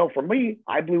 But I know for me,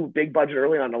 I blew big budget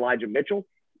early on Elijah Mitchell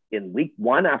in week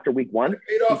one. After week one,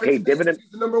 he paid dividends.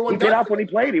 He paid off when he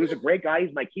played. He was a great guy.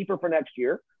 He's my keeper for next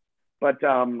year. But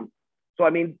so, I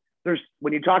mean,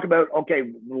 when you talk about, okay,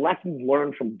 lessons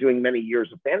learned from doing many years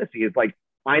of fantasy is like,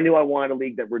 I knew I wanted a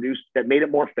league that made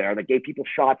it more fair, that gave people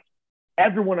shots,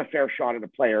 everyone a fair shot at a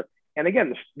player. And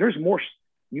again, there's more,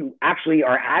 you actually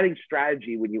are adding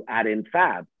strategy when you add in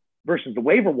fab versus the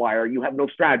waiver wire. You have no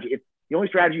strategy. The only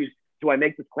strategy is, do I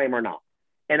make this claim or not?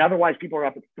 And otherwise people are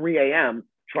up at 3 a.m.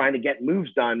 trying to get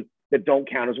moves done that don't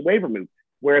count as a waiver move.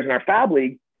 Whereas in our fab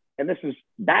league, and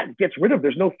that gets rid of,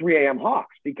 there's no 3 a.m.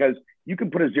 hawks because you can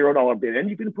put a $0 bid in,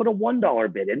 you can put a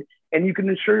 $1 bid in, and you can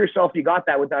ensure yourself you got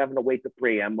that without having to wait to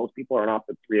 3 a.m. Most people aren't up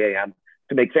at 3 a.m.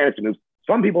 to make fantasy moves.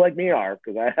 Some people like me are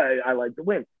because I like to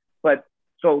win.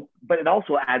 But it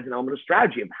also adds an element of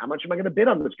strategy of how much am I going to bid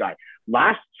on this guy?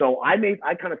 So I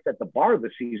kind of set the bar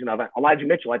this season of Elijah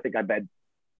Mitchell. I think I bet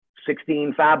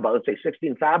 16 fab out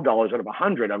of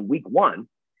 100 on week one.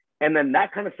 And then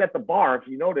that kind of set the bar. If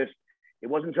you notice, it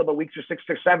wasn't until the weeks 6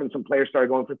 or 7, some players started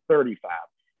going for 30 fab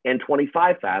and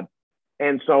 25 fab.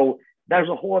 And so there's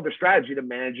a whole other strategy to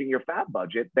managing your fab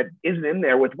budget that isn't in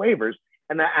there with waivers.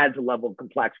 And that adds a level of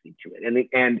complexity to it.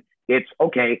 And it's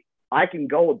okay, I can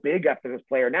go big after this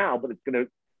player now, but it's going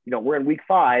to, we're in week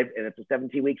 5 and it's a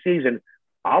 17-week season.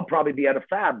 I'll probably be out of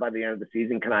fab by the end of the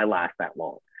season. Can I last that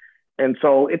long? And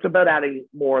so it's about adding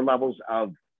more levels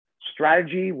of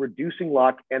strategy, reducing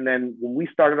luck. And then when we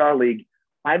started our league,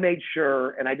 I made sure,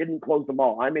 and I didn't close them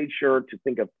all, I made sure to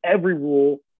think of every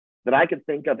rule that I could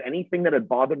think of, anything that had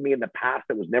bothered me in the past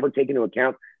that was never taken into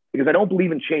account, because I don't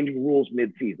believe in changing rules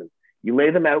mid-season. You lay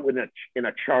them out in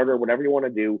a charter, whatever you want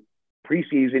to do.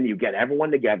 Preseason, you get everyone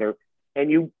together,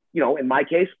 and in my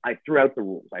case, I threw out the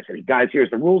rules. I said, guys, here's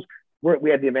the rules.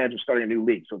 We had the advantage of starting a new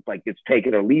league, so it's like it's take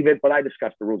it or leave it. But I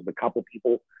discussed the rules with a couple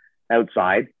people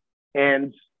outside,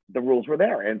 and the rules were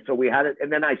there. And so we had it.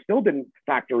 And then I still didn't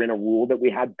factor in a rule that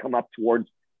we had come up towards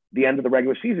the end of the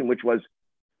regular season, which was,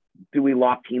 do we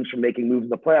lock teams from making moves in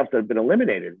the playoffs that have been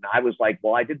eliminated? And I was like,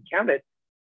 well, I didn't count it.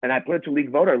 And I put it to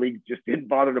league vote. Our league just didn't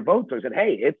bother to vote. So I said,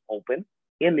 hey, it's open.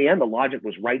 In the end, the logic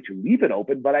was right to leave it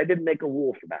open, but I didn't make a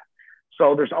rule for that.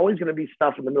 So there's always going to be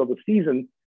stuff in the middle of the season,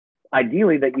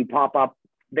 ideally, that you pop up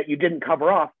that you didn't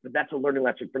cover off, but that's a learning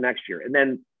lesson for next year. And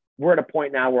then we're at a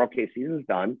point now where, okay, season's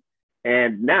done.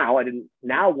 And now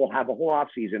we'll have a whole off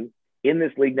season in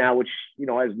this league now, which,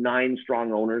 has 9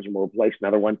 strong owners, and we'll replace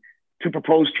another one to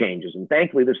propose changes. And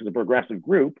thankfully, this is a progressive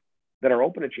group that are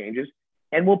open to changes.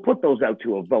 And we'll put those out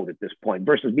to a vote at this point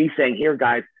versus me saying, here,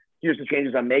 guys, here's the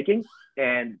changes I'm making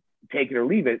and take it or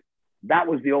leave it. That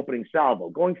was the opening salvo.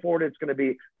 Going forward, it's going to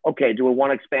be, okay, do we want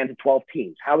to expand to 12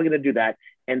 teams? How are we going to do that?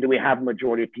 And do we have a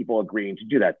majority of people agreeing to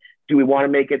do that? Do we want to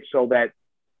make it so that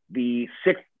the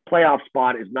 6th playoff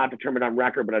spot is not determined on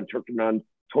record, but determined on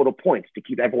total points to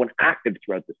keep everyone active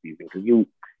throughout the season? Because you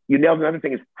nailed another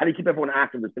thing is, how do you keep everyone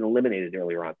active that's been eliminated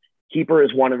earlier on? Keeper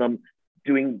is one of them.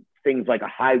 Doing things like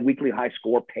a weekly high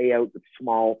score payout that's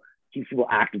small keeps people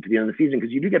active to the end of the season,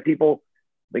 because you do get people,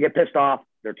 they get pissed off,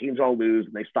 their teams all lose,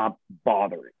 and they stop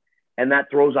bothering. And that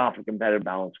throws off a competitive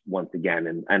balance once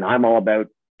again. And I'm all about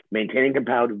maintaining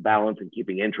competitive balance and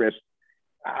keeping interest.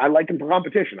 I like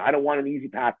competition. I don't want an easy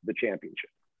path to the championship.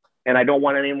 And I don't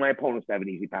want any of my opponents to have an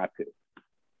easy path too.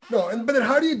 No, but then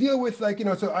how do you deal with, so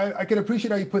I can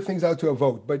appreciate how you put things out to a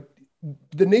vote, but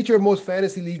the nature of most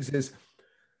fantasy leagues is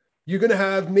you're going to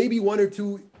have maybe 1 or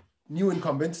 2 new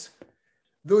incumbents.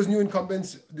 Those new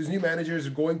managers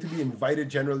are going to be invited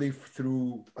generally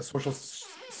through a social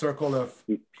circle of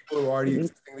people who are already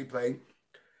existingly playing.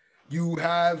 You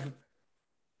have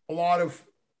a lot of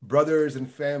brothers and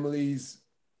families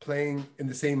playing in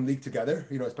the same league together,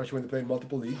 especially when they play in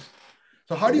multiple leagues.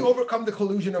 So how do you overcome the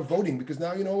collusion of voting? Because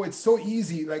now, it's so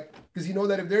easy, because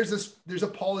that if there's a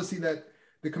policy that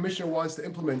the commissioner wants to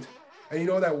implement, and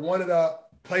that one of the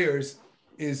players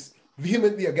is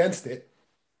vehemently against it,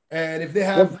 and if they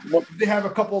have a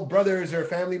couple brothers or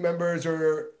family members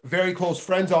or very close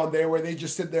friends on there where they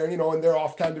just sit there, and they're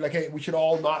off time, be like, hey, we should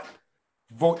all not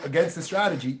vote against the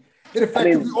strategy, it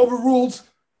effectively overrules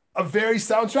a very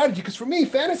sound strategy. Because for me,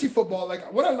 fantasy football,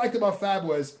 what I liked about Fab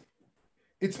was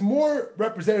it's more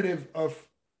representative of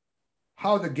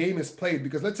how the game is played.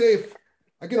 Because let's say if,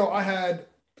 like, I had,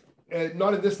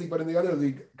 not in this league, but in the other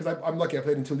league, because I'm lucky I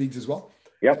played in 2 leagues as well.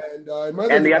 Yep.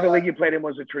 And, the other league you played in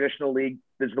was a traditional league.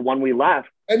 This is the one we left.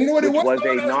 And you know what? Which was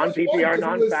a non-PPR,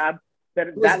 non-fab.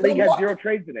 That league had 0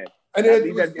 trades in it. And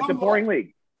it's a boring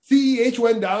league. CEH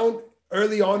went down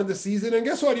early on in the season. And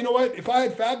guess what? You know what? If I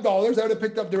had fab dollars, I would have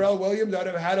picked up Darrell Williams. I would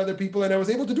have had other people. And I was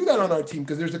able to do that on our team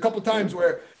because there's a couple times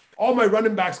where all my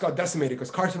running backs got decimated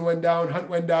because Carson went down, Hunt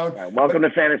went down. Right, welcome to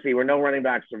fantasy where no running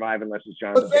backs survive unless it's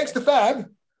Jonathan. But thanks to fab,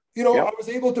 I was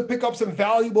able to pick up some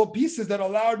valuable pieces that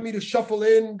allowed me to shuffle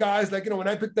in guys like, when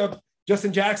I picked up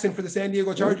Justin Jackson for the San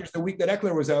Diego Chargers the week that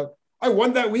Eckler was out, I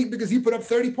won that week because he put up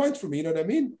 30 points for me. You know what I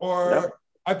mean? Or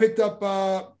I picked up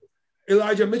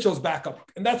Elijah Mitchell's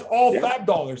backup, and that's all fab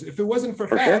dollars. If it wasn't for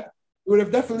fab, it would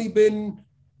have definitely been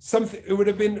something. It would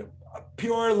have been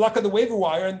pure luck of the waiver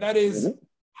wire, and that is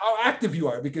how active you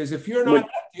are. Because if you're not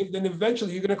active, then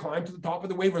eventually you're going to climb to the top of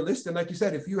the waiver list. And like you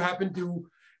said, if you happen to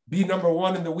be number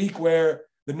 1 in the week where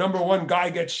the number 1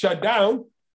 guy gets shut down,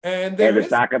 and his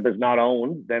backup is not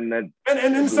owned, then and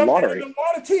in a lot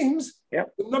of teams, the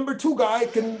number 2 guy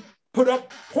can put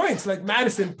up points. Like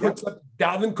Madison puts up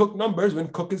Dalvin Cook numbers when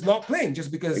Cook is not playing,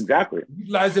 just because you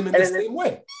utilize him in the same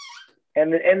way.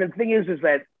 And the thing is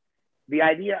that the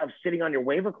idea of sitting on your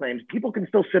waiver claims, people can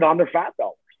still sit on their fab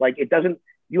dollars. Like it doesn't.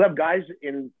 You have guys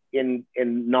in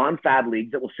non-fab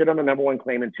leagues that will sit on the number 1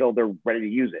 claim until they're ready to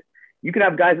use it. You can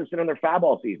have guys that sit on their fab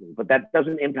all season, but that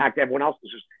doesn't impact everyone else.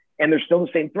 And there's still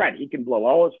the same threat. He can blow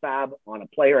all his fab on a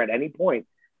player at any point,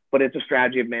 but it's a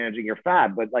strategy of managing your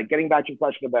fab. But like getting back to your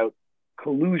question about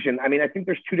collusion, I mean, I think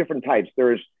there's 2 different types.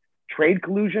 There's trade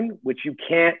collusion, which you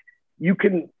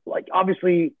can like,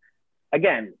 obviously,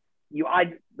 again,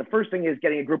 the first thing is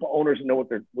getting a group of owners to know what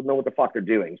the fuck they're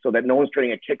doing, so that no one's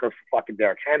trading a kicker for fucking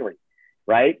Derrick Henry,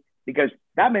 right? Because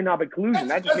that may not be collusion.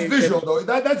 That's visual, though.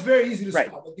 That's very easy to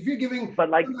spot. Like if you're giving, but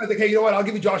like, hey, you know what? I'll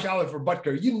give you Josh Allen for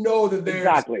Butker. You know that there's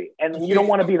exactly, and you don't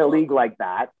want to be in a league like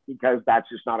that because that's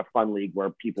just not a fun league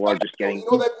where people are just getting. You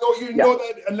know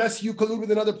that unless you collude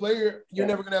with another player, you're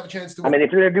never going to have a chance to win. I mean,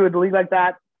 if you're going to do a league like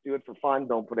that, do it for fun.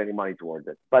 Don't put any money towards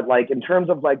it. But like in terms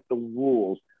of like the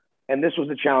rules, and this was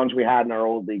a challenge we had in our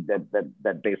old league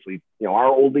that basically, our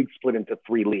old league split into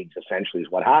 3 leagues. Essentially,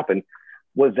 is what happened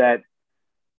was that.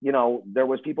 There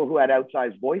was people who had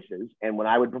outsized voices. And when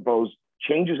I would propose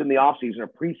changes in the offseason or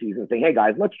preseason, saying, hey,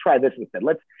 guys, let's try this instead.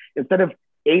 Instead of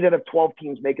 8 out of 12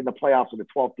 teams making the playoffs in a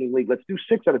 12-team league, let's do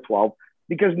 6 out of 12.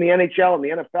 Because in the NHL and the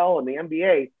NFL and the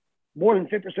NBA, more than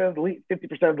 50%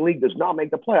 of the league does not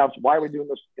make the playoffs. Why are we doing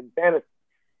this in fantasy?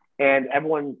 And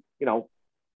everyone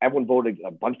voted, a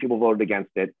bunch of people voted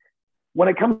against it. When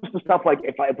it comes to stuff like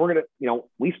if we're going to,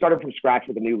 we started from scratch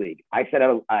with a new league. I set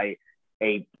out a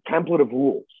template of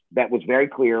rules that was very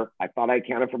clear. I thought I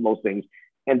accounted for most things.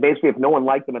 And basically, if no one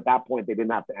liked them at that point, they didn't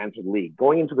have to answer the league.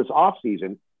 Going into this off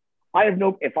season,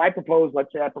 if I propose,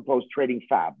 let's say I propose trading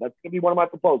fab, that's going to be one of my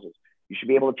proposals. You should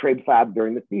be able to trade fab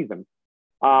during the season.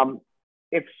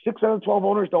 If 6 out of 12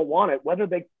 owners don't want it, whether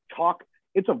they talk,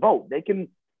 it's a vote. They can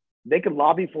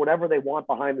lobby for whatever they want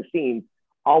behind the scenes.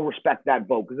 I'll respect that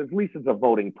vote because at least it's a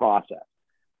voting process.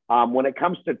 When it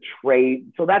comes to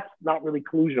trade, so that's not really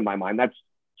collusion in my mind. That's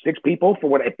 6 people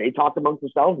if they talk amongst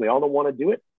themselves and they all don't want to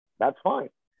do it, that's fine.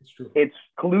 It's true. It's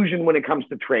collusion when it comes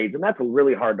to trades, and that's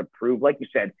really hard to prove. Like you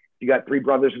said, you got 3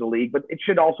 brothers in the league, but it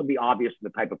should also be obvious in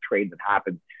the type of trade that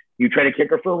happens. You trade a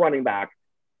kicker for a running back.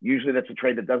 Usually that's a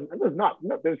trade that doesn't,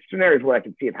 there's scenarios where I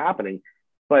can see it happening,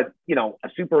 but a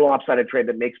super lopsided trade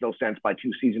that makes no sense by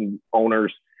 2 seasoned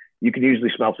owners, you can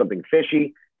usually smell something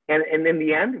fishy. And in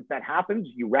the end, if that happens,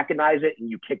 you recognize it and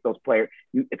you kick those players.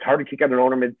 It's hard to kick out an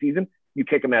owner mid-season. You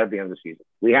kick him out at the end of the season.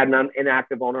 We had an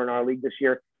inactive owner in our league this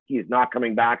year. He is not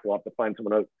coming back. We'll have to find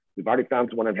someone else. We've already found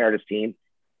someone on Heritage team.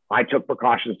 I took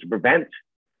precautions to prevent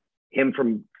him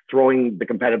from throwing the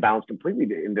competitive balance completely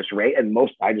in disarray. And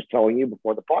I just telling you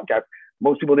before the podcast,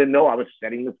 most people didn't know I was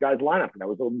setting this guy's lineup. And that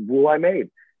was a rule I made.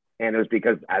 And it was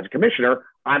because as a commissioner,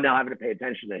 I'm now having to pay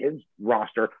attention to his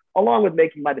roster, along with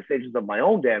making my decisions of my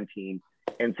own damn team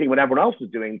and seeing what everyone else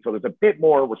is doing. So there's a bit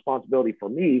more responsibility for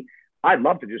me. I'd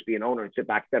love to just be an owner and sit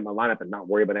back, set my lineup, and not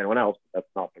worry about anyone else. That's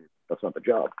not the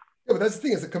job. Yeah, but that's the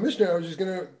thing. As a commissioner, I was just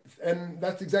and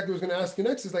that's exactly what I was gonna ask you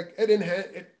next. Is like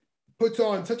it puts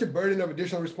on such a burden of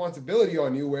additional responsibility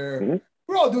on you, where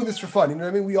we're all doing this for fun. You know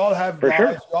what I mean? We all have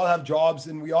lives, we all have jobs,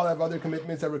 and we all have other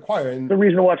commitments that require. And the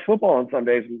reason to watch football on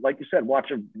Sundays, like you said,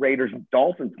 watch a Raiders and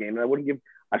Dolphins game. And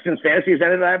since fantasy has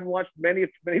ended, I haven't watched many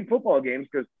football games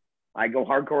because I go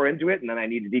hardcore into it, and then I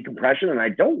need a decompression, and I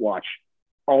don't watch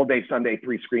all day Sunday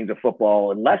 3 screens of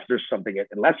football unless there's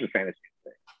fantasy.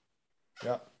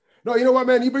 Yeah. No, you know what,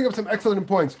 man? You bring up some excellent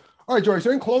points. All right, George.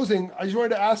 So in closing, I just wanted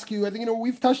to ask you, I think,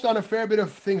 we've touched on a fair bit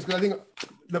of things because I think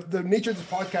the nature of this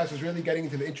podcast is really getting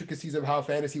into the intricacies of how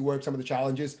fantasy works, some of the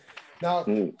challenges. Now,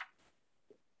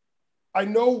 I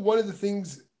know one of the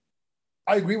things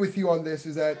I agree with you on this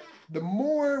is that the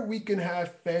more we can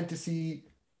have fantasy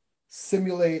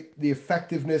simulate the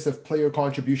effectiveness of player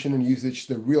contribution and usage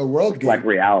to the real world game, like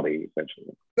reality,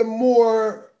 essentially, the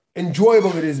more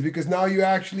enjoyable it is because now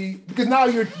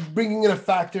you're bringing in a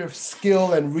factor of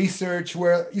skill and research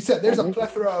where you said there's a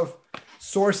plethora of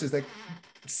sources. Like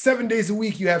 7 days a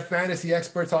week, you have fantasy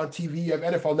experts on TV. You have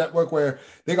NFL Network where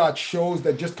they got shows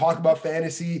that just talk about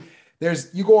fantasy.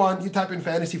 You type in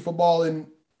fantasy football in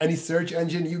any search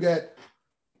engine, you get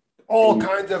all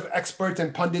kinds of experts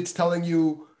and pundits telling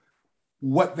you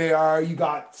what they are. You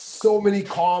got so many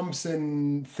comps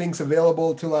and things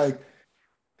available to like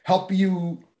help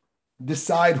you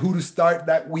decide who to start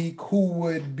that week, who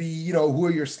would be, who are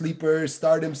your sleepers,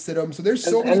 start them, sit them. So there's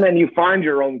so many. And then you find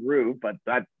your own groove, but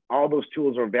all those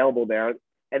tools are available there.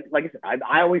 And like I said,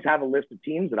 I always have a list of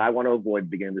teams that I want to avoid at the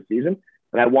beginning of the season,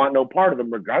 but I want no part of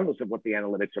them, regardless of what the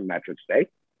analytics or metrics say.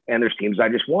 And there's teams I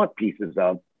just want pieces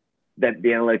of that the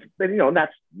analytics, and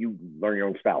that's, you learn your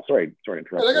own style. Sorry to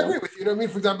interrupt. I agree with you. You know what I mean?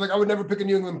 For example, like I would never pick a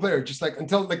New England player, just like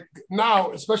until like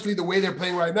now, especially the way they're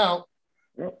playing right now.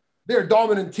 Yep. They're a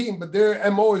dominant team, but their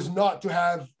MO is not to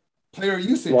have player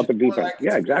usage. Want the defense. Like,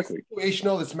 yeah, exactly.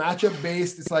 Situational. It's matchup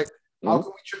based. It's like, how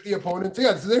can we trick the opponent? So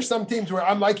so there's some teams where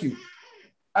I'm like you.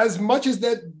 As much as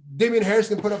that Damian Harris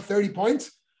can put up 30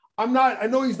 points, I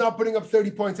know he's not putting up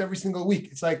 30 points every single week.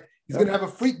 It's like he's going to have a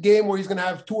freak game where he's going to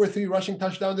have 2 or 3 rushing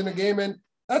touchdowns in a game, and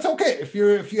that's okay. If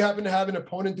you happen to have an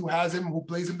opponent who has him, who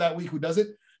plays him that week, who does it,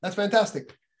 that's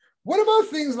fantastic. What about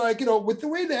things like, with the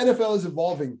way the NFL is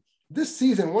evolving this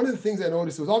season, one of the things I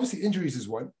noticed was obviously injuries is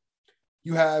one.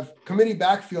 You have committee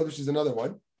backfield, which is another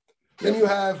one. Then you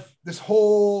have this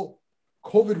whole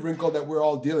COVID wrinkle that we're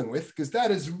all dealing with, because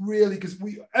that is really, because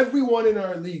everyone in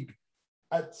our league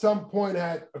at some point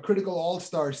had a critical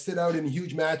all-star sit out in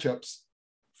huge matchups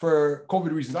for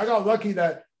COVID reasons. I got lucky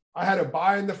that I had a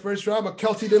bye in the first round, but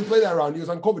Kelsey didn't play that round. He was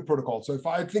on COVID protocol. So if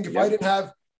I didn't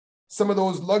have some of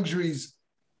those luxuries,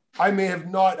 I may have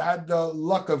not had the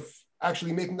luck of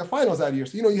actually making the finals that year.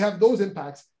 So, you have those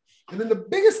impacts. And then the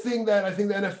biggest thing that I think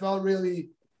the NFL really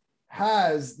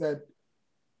has that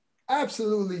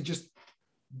absolutely just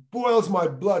boils my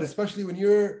blood, especially when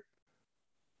you're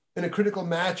in a critical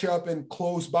matchup and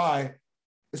close by,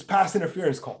 is pass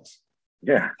interference calls.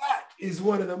 Yeah. That is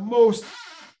one of the most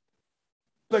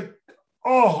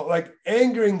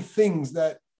angering things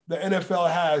that the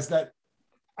NFL has that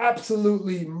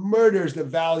absolutely murders the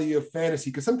value of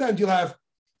fantasy. Because sometimes you'll have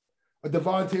a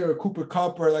Devontae or a Cooper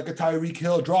Kupp or like a Tyreek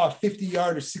Hill draw a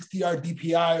 50-yard or 60-yard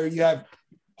DPI, or you have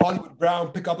Hollywood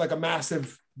Brown pick up like a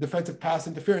massive defensive pass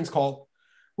interference call,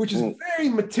 which is very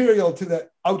material to the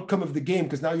outcome of the game,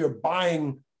 because now you're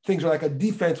buying things where like a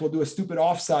defense will do a stupid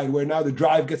offside where now the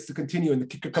drive gets to continue and the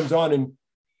kicker comes on and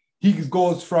he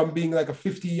goes from being like a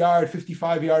 50-yard,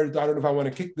 55-yard, I don't know if I want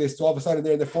to kick this, to all of a sudden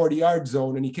they're in the 40-yard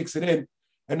zone and he kicks it in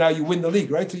and now you win the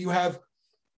league, right? So you have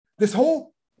this whole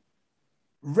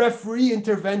referee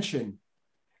intervention,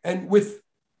 and with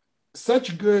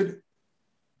such good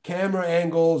camera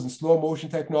angles and slow motion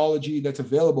technology that's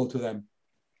available to them,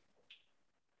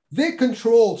 they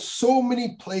control so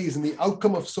many plays and the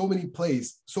outcome of so many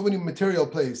plays, so many material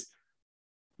plays.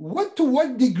 To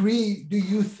what degree do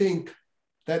you think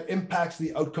that impacts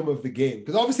the outcome of the game?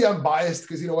 Because obviously I'm biased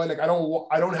because, I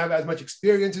don't have as much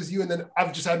experience as you. And then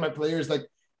I've just had my players like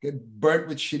get burnt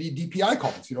with shitty DPI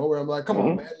calls, where I'm like, come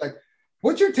on, man. Like,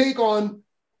 what's your take on,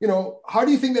 how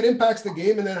do you think that impacts the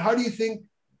game? And then how do you think,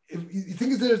 if you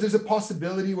think there's a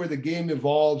possibility where the game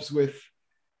evolves with,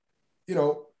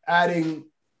 adding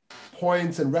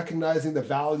points and recognizing the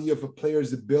value of a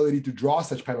player's ability to draw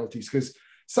such penalties? Because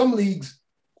some leagues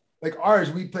like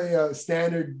ours, we play a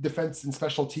standard defense and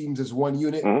special teams as one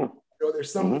unit.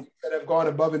 There's some leagues that have gone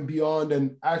above and beyond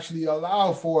and actually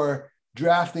allow for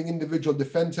drafting individual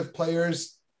defensive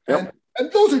players. And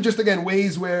those are just, again,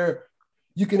 ways where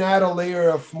you can add a layer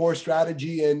of more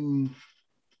strategy and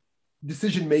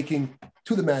decision-making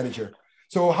to the manager.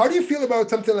 So how do you feel about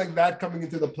something like that coming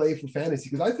into the play for fantasy?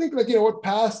 Because I think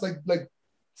like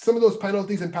some of those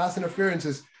penalties and pass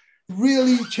interferences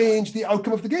really change the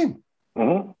outcome of the game.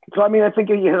 So, I think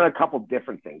you hit a couple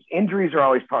different things. Injuries are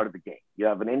always part of the game. You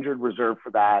have an injured reserve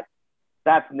for that.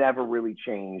 That's never really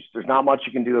changed. There's not much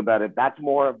you can do about it. That's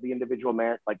more of the individual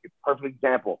man. Like a perfect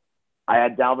example. I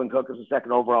had Dalvin Cook as a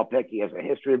second overall pick. He has a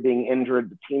history of being injured.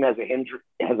 The team has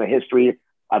a history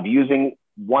of using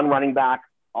one running back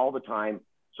all the time.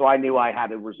 So I knew I had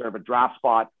to reserve a draft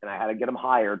spot and I had to get him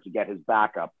hired to get his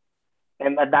backup.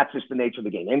 And that's just the nature of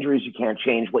the game. Injuries you can't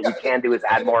change. What you can do is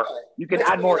add more. You can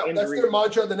add more injuries. That's their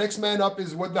mantra. The next man up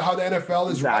is how the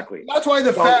NFL is. Exactly. That's why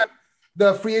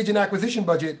the free agent acquisition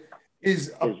budget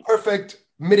is a perfect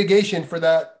mitigation for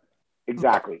that.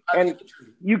 Exactly. And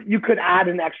you could add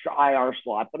an extra IR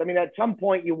slot, but I mean, at some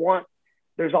point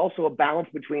there's also a balance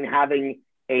between having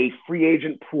a free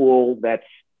agent pool that's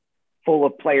full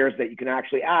of players that you can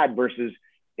actually add versus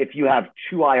if you have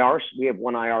two IRs. We have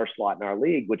one IR slot in our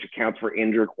league, which accounts for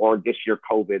injured or this year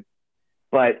COVID.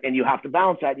 And you have to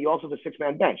balance that. You also have a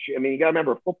 6-man bench. I mean, you got to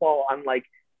remember, football, unlike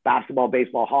basketball,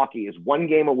 baseball, hockey, is one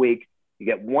game a week. You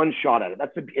get one shot at it.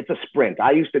 It's a sprint.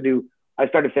 I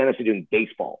started fantasy doing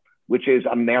baseball, which is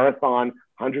a marathon,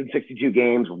 162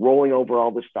 games, rolling over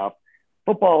all this stuff.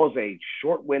 Football is a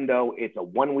short window. It's a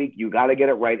 1 week. You got to get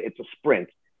it right. It's a sprint.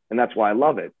 And that's why I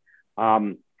love it.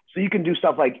 So you can do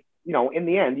stuff like, in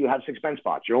the end, you have 6 bench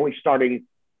spots. You're only starting,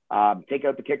 take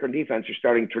out the kicker and defense. You're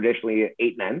starting traditionally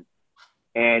 8 men,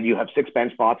 and you have 6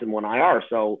 bench spots and 1 IR.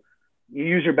 So you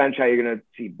use your bench how you're going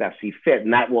to best see fit,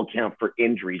 and that will count for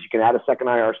injuries. You can add a second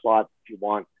IR slot if you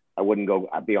want. I wouldn't go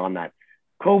beyond that.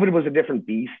 COVID was a different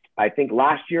beast. I think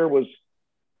last year was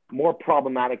more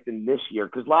problematic than this year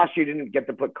because last year you didn't get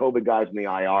to put COVID guys in the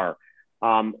IR.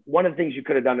 One of the things you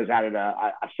could have done is added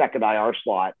a second IR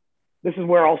slot. This is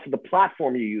where also the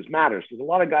platform you use matters. Because a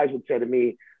lot of guys would say to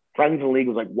me, friends in the league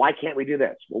was like, why can't we do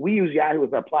this? Well, we use Yahoo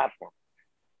as our platform.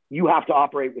 You have to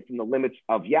operate within the limits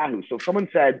of Yahoo. So if someone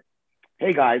said,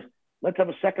 hey guys, let's have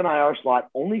a second IR slot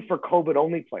only for COVID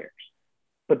only players.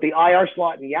 But the IR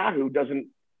slot in Yahoo doesn't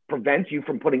prevent you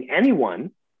from putting anyone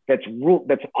that's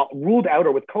ruled out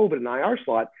or with COVID in the IR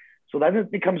slot. So then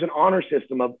it becomes an honor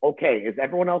system of, okay, is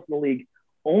everyone else in the league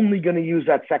only going to use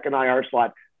that second IR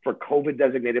slot for COVID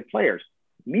designated players?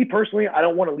 Me personally, I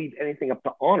don't want to leave anything up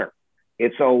to honor.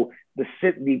 And so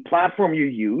the platform you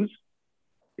use,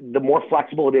 the more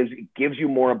flexible it is, it gives you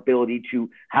more ability to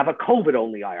have a COVID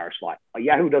only IR slot.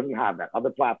 Yahoo doesn't have that. Other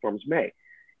platforms may.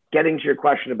 Getting to your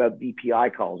question about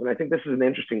DPI calls, and I think this is an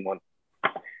interesting one.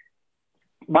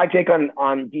 My take on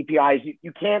DPI is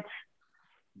you can't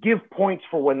give points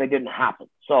for when they didn't happen.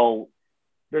 So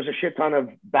there's a shit ton of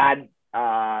bad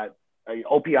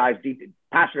OPIs,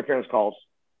 pass interference calls,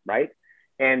 right?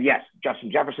 And yes,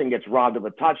 Justin Jefferson gets robbed of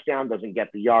a touchdown, doesn't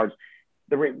get the yards.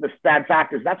 The sad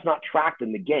fact is that's not tracked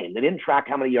in the game. They didn't track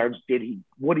how many yards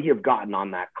would he have gotten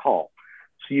on that call.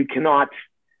 So you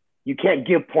can't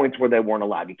give points where they weren't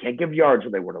allowed. You can't give yards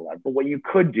where they weren't allowed. But what you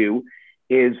could do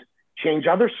is change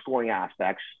other scoring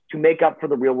aspects to make up for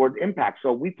the real world impact.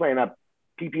 So we play in a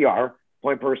PPR,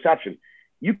 point per reception.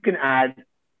 You can add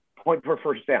point per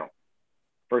first down.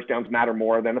 First downs matter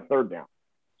more than a third down.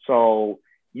 So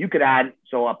you could add,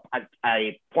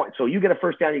 a point. So you get a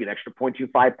first down, you get extra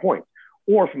 0.25 points.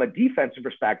 Or from a defensive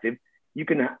perspective, you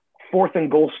can 4th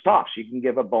and goal stops. You can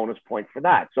give a bonus point for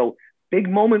that. So big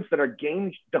moments that are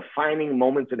game defining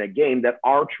moments in a game that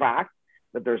are tracked,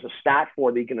 that there's a stat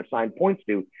for that you can assign points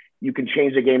to, you can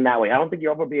change the game that way. I don't think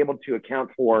you'll ever be able to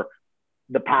account for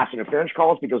the pass interference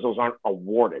calls because those aren't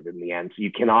awarded in the end. So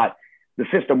you cannot, the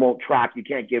system won't track. You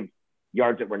can't give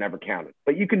yards that were never counted.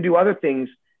 But you can do other things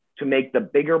to make the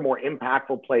bigger, more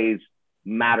impactful plays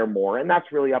matter more. And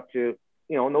that's really up to,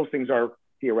 and those things are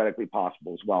theoretically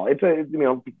possible as well. It's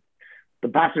the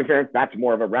pass interference, that's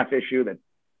more of a ref issue that's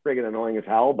friggin' annoying as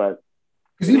hell, but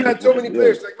because you've had so many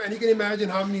players, like, man, you can imagine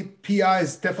how many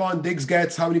PIs Stephon Diggs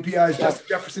gets, how many PIs Justin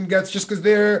Jefferson gets, just because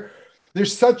they're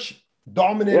such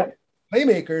dominant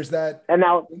playmakers that and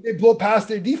now when they blow past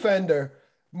their defender,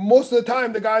 most of the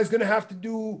time the guy's going to have to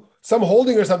do some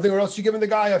holding or something, or else you're giving the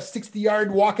guy a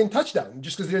 60-yard walking touchdown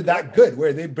just because they're that good,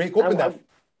 where they break open that.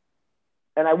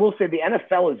 And I will say the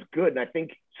NFL is good, and I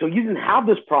think so. You didn't have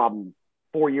this problem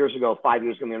 4 years ago, 5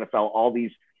 years ago in the NFL. All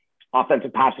these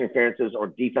offensive pass interferences or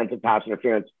defensive pass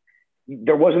interference,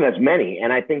 there wasn't as many.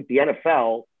 And I think the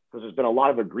NFL, because there's been a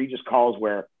lot of egregious calls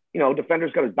where,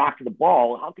 defenders got his back to the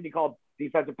ball. How can you call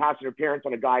defensive pass interference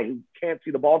on a guy who can't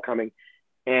see the ball coming?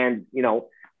 And,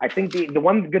 I think the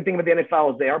one good thing about the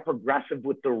NFL is they are progressive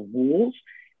with the rules,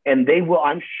 and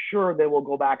I'm sure they will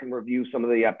go back and review some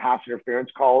of the pass interference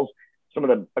calls, some of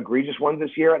the egregious ones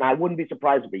this year. And I wouldn't be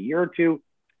surprised if a year or two,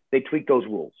 they tweak those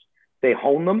rules. They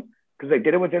hone them. Because they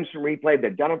did it with instant replay.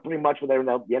 They've done it pretty much with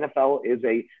everything else. The NFL is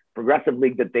a progressive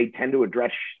league that they tend to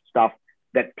address stuff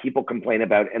that people complain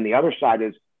about. And the other side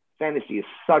is fantasy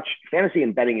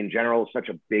and betting in general is such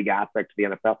a big aspect to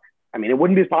the NFL. I mean, it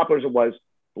wouldn't be as popular as it was if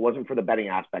it wasn't for the betting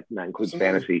aspect, and that includes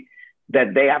fantasy,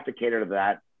 that they have to cater to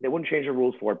that. They wouldn't change the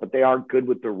rules for it, but they are good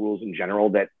with the rules in general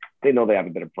that they know they have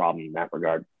a bit of problem in that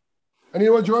regard. And you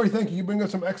know what, Jory, thank you. You bring up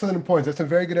some excellent points. That's some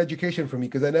very good education for me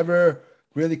because I never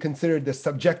really considered the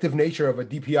subjective nature of a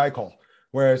DPI call.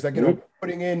 Whereas, like,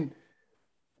 putting in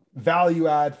value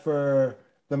add for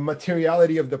the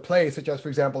materiality of the play, such as, for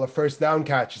example, a first down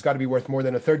catch has got to be worth more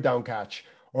than a third down catch,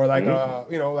 or like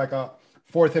like a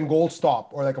fourth and goal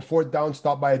stop, or like a fourth down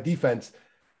stop by a defense.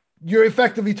 You're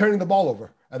effectively turning the ball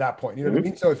over at that point. You know what I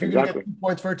mean? So if you're going to get 2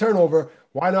 points for a turnover,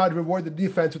 why not reward the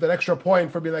defense with an extra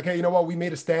point for being like, hey, you know what? We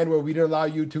made a stand where we didn't allow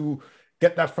you to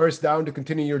get that first down to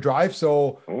continue your drive.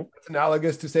 So it's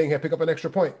analogous to saying, hey, pick up an extra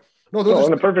point. No, those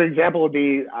and a perfect example would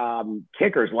be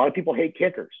kickers. A lot of people hate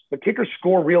kickers, but kickers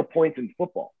score real points in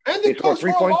football. And they score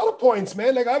 3 points. A lot of points,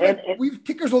 man. Like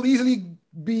kickers will easily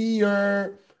be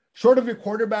short of your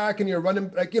quarterback and you're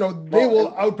running, like, they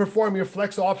will outperform your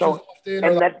flex options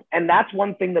often. And that's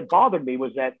one thing that bothered me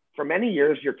was that for many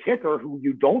years, your kicker, who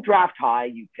you don't draft high,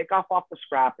 you pick off the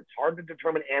scrap. It's hard to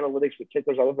determine analytics with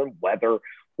kickers other than weather,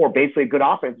 or basically a good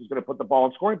offense is going to put the ball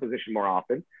in scoring position more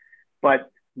often.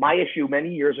 But my issue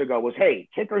many years ago was, hey,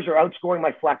 kickers are outscoring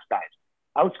my flex guys,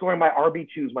 outscoring my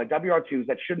RB2s, my WR2s.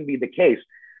 That shouldn't be the case.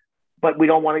 But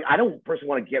I don't personally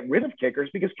want to get rid of kickers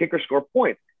because kickers score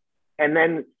points. And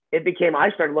then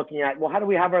I started looking at, well, how do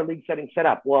we have our league setting set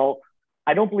up? Well,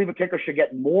 I don't believe a kicker should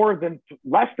get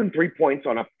less than 3 points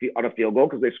on a field goal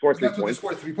because they score 3 points. They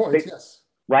score 3 points, yes.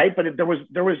 Right, but there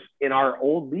was in our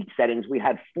old league settings, we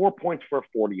had 4 points for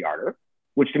a 40-yarder,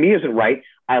 which to me isn't right.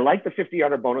 I like the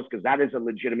 50-yarder bonus because that is a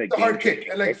legitimate. It's a hard kick,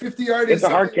 and like 50-yard is a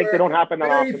hard kick. They don't happen that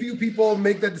often. Very few people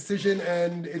make that decision,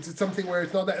 and it's something where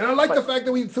it's not that. And I like the fact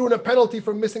that we threw in a penalty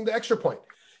for missing the extra point.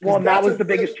 Well, that was the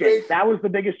biggest change. That was the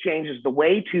biggest change, is the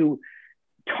way to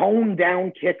tone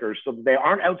down kickers so that they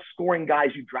aren't outscoring guys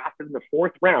you drafted in the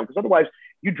 4th round. Because otherwise,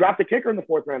 you draft a kicker in the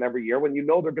 4th round every year when you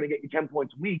know they're going to get you 10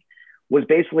 points a week. Was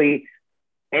basically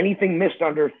anything missed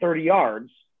under 30 yards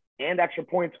and extra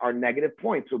points are negative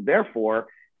points. So therefore,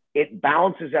 it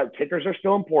balances out. Kickers are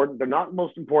still important. They're not the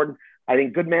most important. I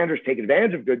think good managers take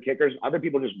advantage of good kickers. Other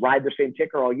people just ride the same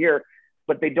kicker all year,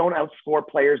 but they don't outscore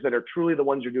players that are truly the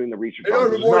ones who are doing the research. They're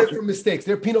not rewarded for mistakes.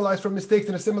 They're penalized for mistakes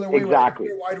in a similar way. Exactly.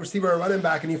 Where if you're a wide receiver or running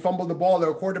back and you fumble the ball,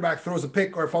 or a quarterback throws a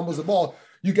pick or fumbles the ball,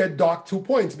 you get docked 2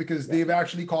 points because they've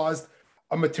actually caused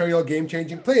a material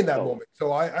game-changing play in that moment.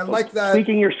 So I like that.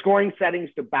 Tweaking your scoring settings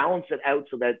to balance it out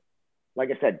so that, like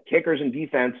I said, kickers and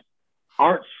defense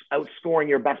aren't outscoring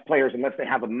your best players unless they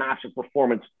have a massive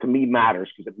performance, to me matters,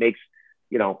 because it makes,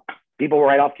 people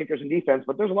write off kickers and defense,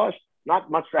 but there's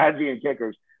not much strategy in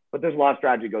kickers, but there's a lot of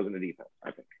strategy goes into defense,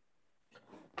 I think.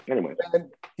 Anyway. And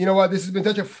you know what? This has been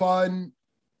such a fun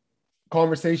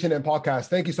conversation and podcast.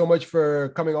 Thank you so much for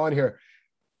coming on here.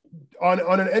 On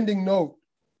an ending note,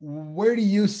 where do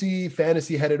you see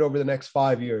fantasy headed over the next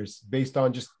 5 years based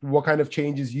on just what kind of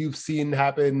changes you've seen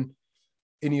happen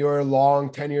in your long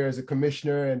tenure as a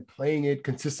commissioner and playing it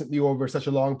consistently over such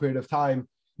a long period of time?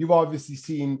 You've obviously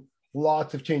seen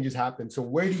lots of changes happen. So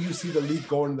where do you see the league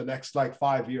going in the next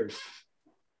 5 years?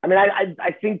 I mean,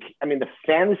 I think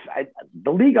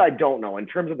the league, I don't know. In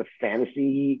terms of the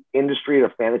fantasy industry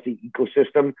or fantasy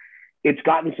ecosystem, it's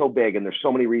gotten so big and there's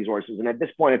so many resources. And at this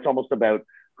point, it's almost about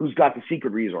who's got the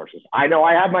secret resources. I know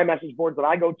I have my message boards that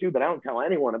I go to that I don't tell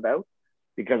anyone about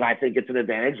because I think it's an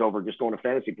advantage over just going to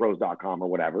fantasypros.com or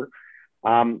whatever.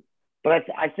 But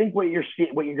I think what you're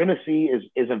going to see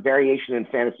is a variation in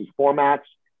fantasy formats.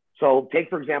 So take,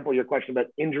 for example, your question about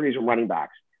injuries and running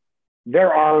backs.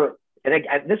 There are, and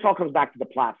this all comes back to the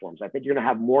platforms. I think you're going to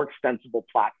have more extensible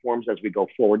platforms as we go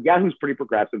forward. Yahoo's pretty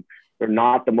progressive. They're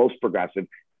not the most progressive.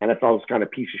 NFL's kind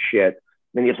of piece of shit.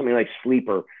 Then you have something like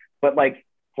Sleeper. But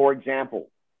for example,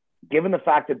 given the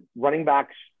fact that running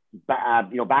backs, back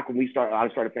when I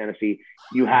started fantasy,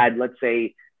 you had, let's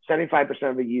say, 75%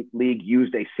 of the league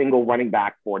used a single running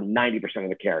back for 90% of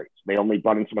the carries. They only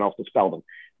brought in someone else to spell them.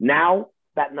 Now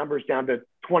that number's down to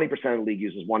 20% of the league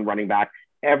uses one running back.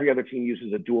 Every other team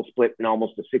uses a dual split and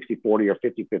almost a 60-40 or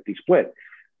 50-50 split,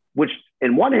 which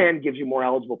in one hand gives you more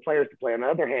eligible players to play. On the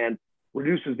other hand,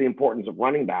 reduces the importance of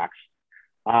running backs.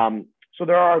 So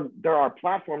there are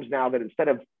platforms now that instead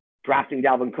of drafting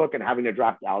Dalvin Cook and having to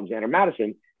draft Alexander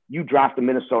Mattison, you draft the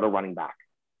Minnesota running back.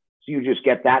 So you just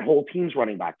get that whole team's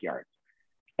running back yards.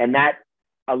 And that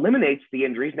eliminates the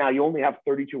injuries. Now you only have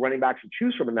 32 running backs to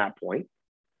choose from at that point.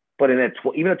 But in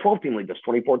even a 12-team league, there's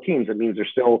 24 teams. That means there's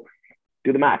still,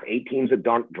 do the math, 8 teams that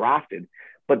aren't drafted.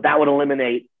 But that would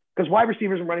eliminate, because wide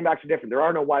receivers and running backs are different. There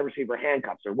are no wide receiver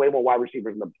handcuffs. There are way more wide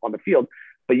receivers on the field.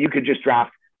 But you could just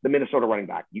draft the Minnesota running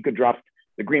back. You could draft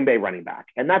the Green Bay running back.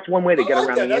 And that's one way to get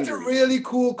around the injuries. That's a really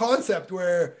cool concept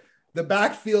where the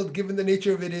backfield, given the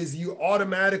nature of it, is you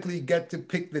automatically get to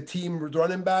pick the team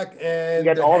running back and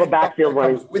You get all the backfield that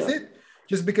comes running with it,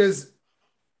 just because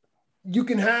you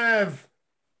can have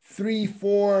 3,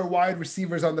 4 wide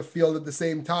receivers on the field at the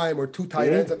same time, or 2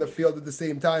 tight ends on the field at the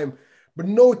same time. But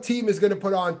no team is going to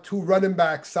put on 2 running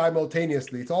backs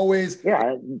simultaneously. It's always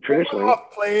traditionally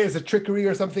off play is a trickery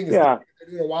or something. Is a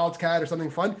wildcat or something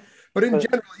fun. But in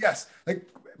general, yes. Like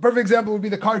perfect example would be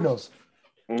the Cardinals.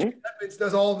 Edmonds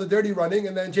does all the dirty running,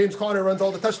 and then James Conner runs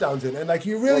all the touchdowns in. And like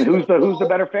you really, who's the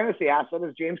better fantasy asset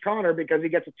is James Conner, because he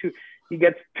gets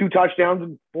 2 touchdowns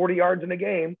and 40 yards in a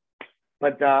game.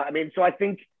 But I mean, so I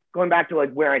think going back to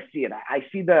like where I see it, I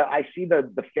see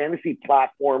the fantasy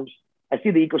platforms. I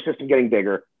see the ecosystem getting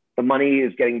bigger. The money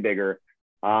is getting bigger.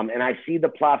 And I see the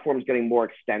platforms getting more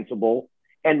extensible.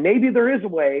 And maybe there is a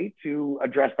way to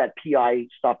address that PI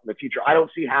stuff in the future. I don't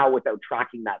see how without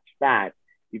tracking that stat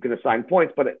you can assign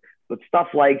points. But stuff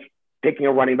like picking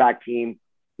a running back team,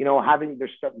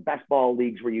 there's best ball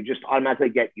leagues where you just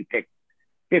automatically you pick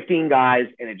 15 guys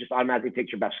and it just automatically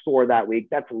takes your best score that week.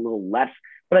 That's a little less.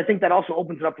 But I think that also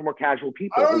opens it up for more casual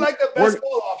people. I don't like the best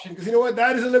ball option, because you know what?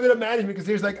 That is a little bit of management, because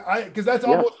there's because that's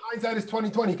almost hindsight is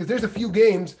 2020, because there's a few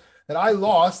games that I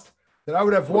lost that I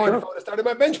would have won if I would have started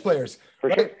my bench players. For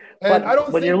sure. And I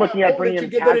don't when think you're looking at bringing in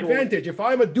get that advantage. If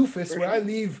I'm a doofus where I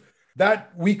leave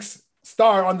that week's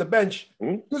star on the bench,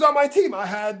 he was on my team. I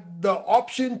had the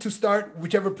option to start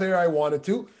whichever player I wanted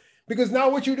to, because now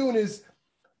what you're doing is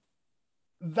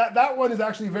that one is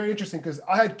actually very interesting, because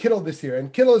I had Kittle this year,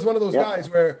 and Kittle is one of those guys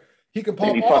where he can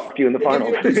pop off you in the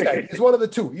final. It's one of the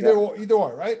two, either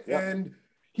or, right? And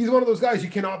he's one of those guys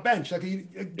you cannot bench.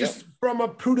 Like just from a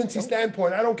prudency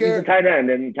standpoint, I don't care. He's a tight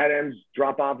end, and tight ends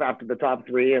drop off after the top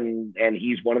 3, and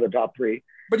he's one of the top 3.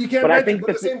 But you can't. But at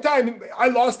the same time, I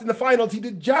lost in the finals. He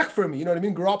did jack for me. You know what I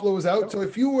mean? Garoppolo was out. So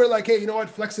if you were like, hey, you know what,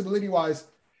 flexibility wise,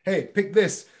 hey, pick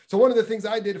this. So one of the things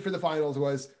I did for the finals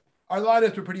was our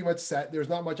lineups were pretty much set. There's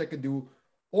not much I could do.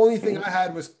 Only thing I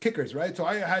had was kickers, right? So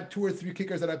I had 2 or 3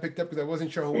 kickers that I picked up because I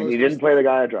wasn't sure who was. You didn't play the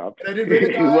guy I dropped. And I didn't play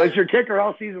the guy. He was your kicker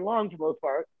all season long for the most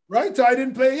part. Right? So I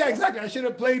didn't play. Yeah, exactly. I should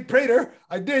have played Prater.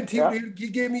 I didn't. He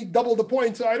gave me double the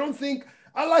points. So I don't think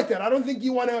 – I like that. I don't think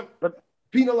you want to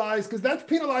penalize, because that's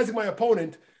penalizing my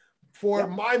opponent for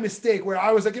my mistake, where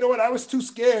I was like, you know what, I was too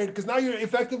scared, because now you're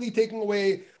effectively taking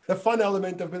away the fun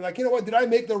element of being like, you know what, did I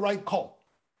make the right call?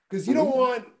 Because you don't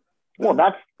want – well,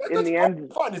 that's in the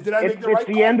end. Fun. Did I make the right call?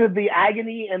 It's the end of the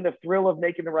agony and the thrill of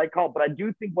making the right call. But I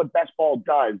do think what best ball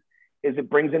does is it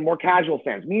brings in more casual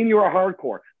fans. Me and you are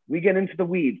hardcore. We get into the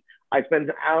weeds. I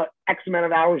spend X amount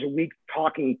of hours a week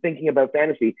talking, thinking about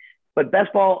fantasy. But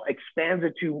best ball expands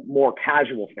it to more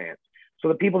casual fans. So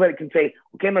the people that can say,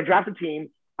 okay, I'm going to draft a team.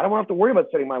 I don't want to have to worry about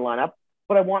setting my lineup,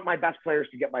 but I want my best players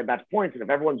to get my best points. And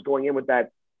if everyone's going in with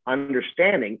that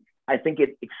understanding, I think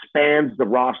it expands the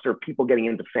roster, people getting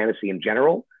into fantasy in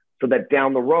general, so that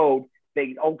down the road,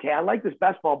 I like this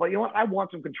best ball, but you know what? I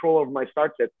want some control over my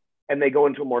start set, and they go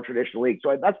into a more traditional league.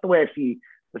 So that's the way I see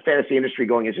the fantasy industry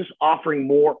going, is just offering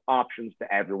more options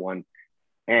to everyone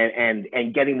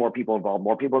and getting more people involved.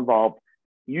 More people involved.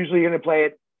 Usually you're going to play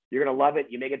it. You're going to love it.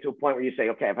 You make it to a point where you say,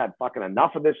 okay, I've had fucking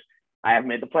enough of this. I haven't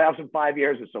made the playoffs in 5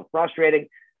 years. It's so frustrating.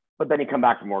 But then you come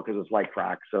back for more because it's like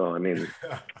crack. So, I mean,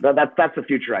 that's the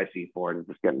future I see for it. It's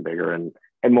just getting bigger and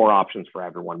more options for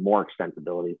everyone, more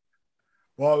extensibility.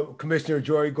 Well, Commissioner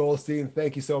Jory Goldstein,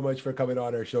 thank you so much for coming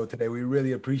on our show today. We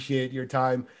really appreciate your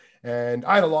time. And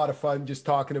I had a lot of fun just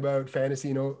talking about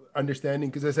fantasy, understanding,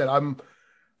 because I said, I'm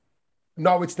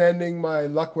notwithstanding my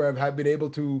luck where I've been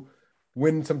able to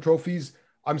win some trophies,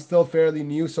 I'm still fairly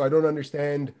new, so I don't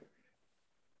understand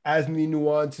as many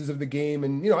nuances of the game.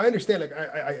 And, I understand, like,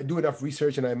 I do enough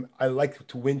research, and I like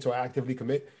to win, so I actively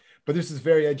commit. But this is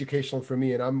very educational for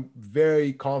me, and I'm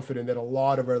very confident that a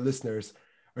lot of our listeners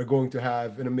are going to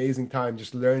have an amazing time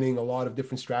just learning a lot of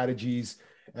different strategies,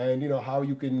 and, how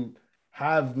you can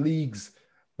have leagues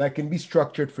that can be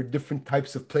structured for different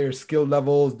types of player skill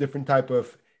levels, different type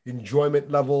of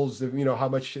enjoyment levels of, how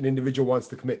much an individual wants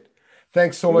to commit.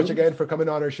 Thanks so much again for coming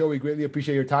on our show. We greatly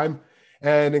appreciate your time.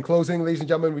 And in closing, ladies and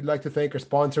gentlemen, we'd like to thank our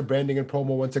sponsor, Branding and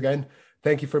Promo, once again.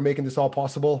 Thank you for making this all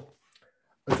possible.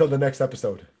 Until the next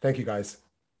episode. Thank you, guys.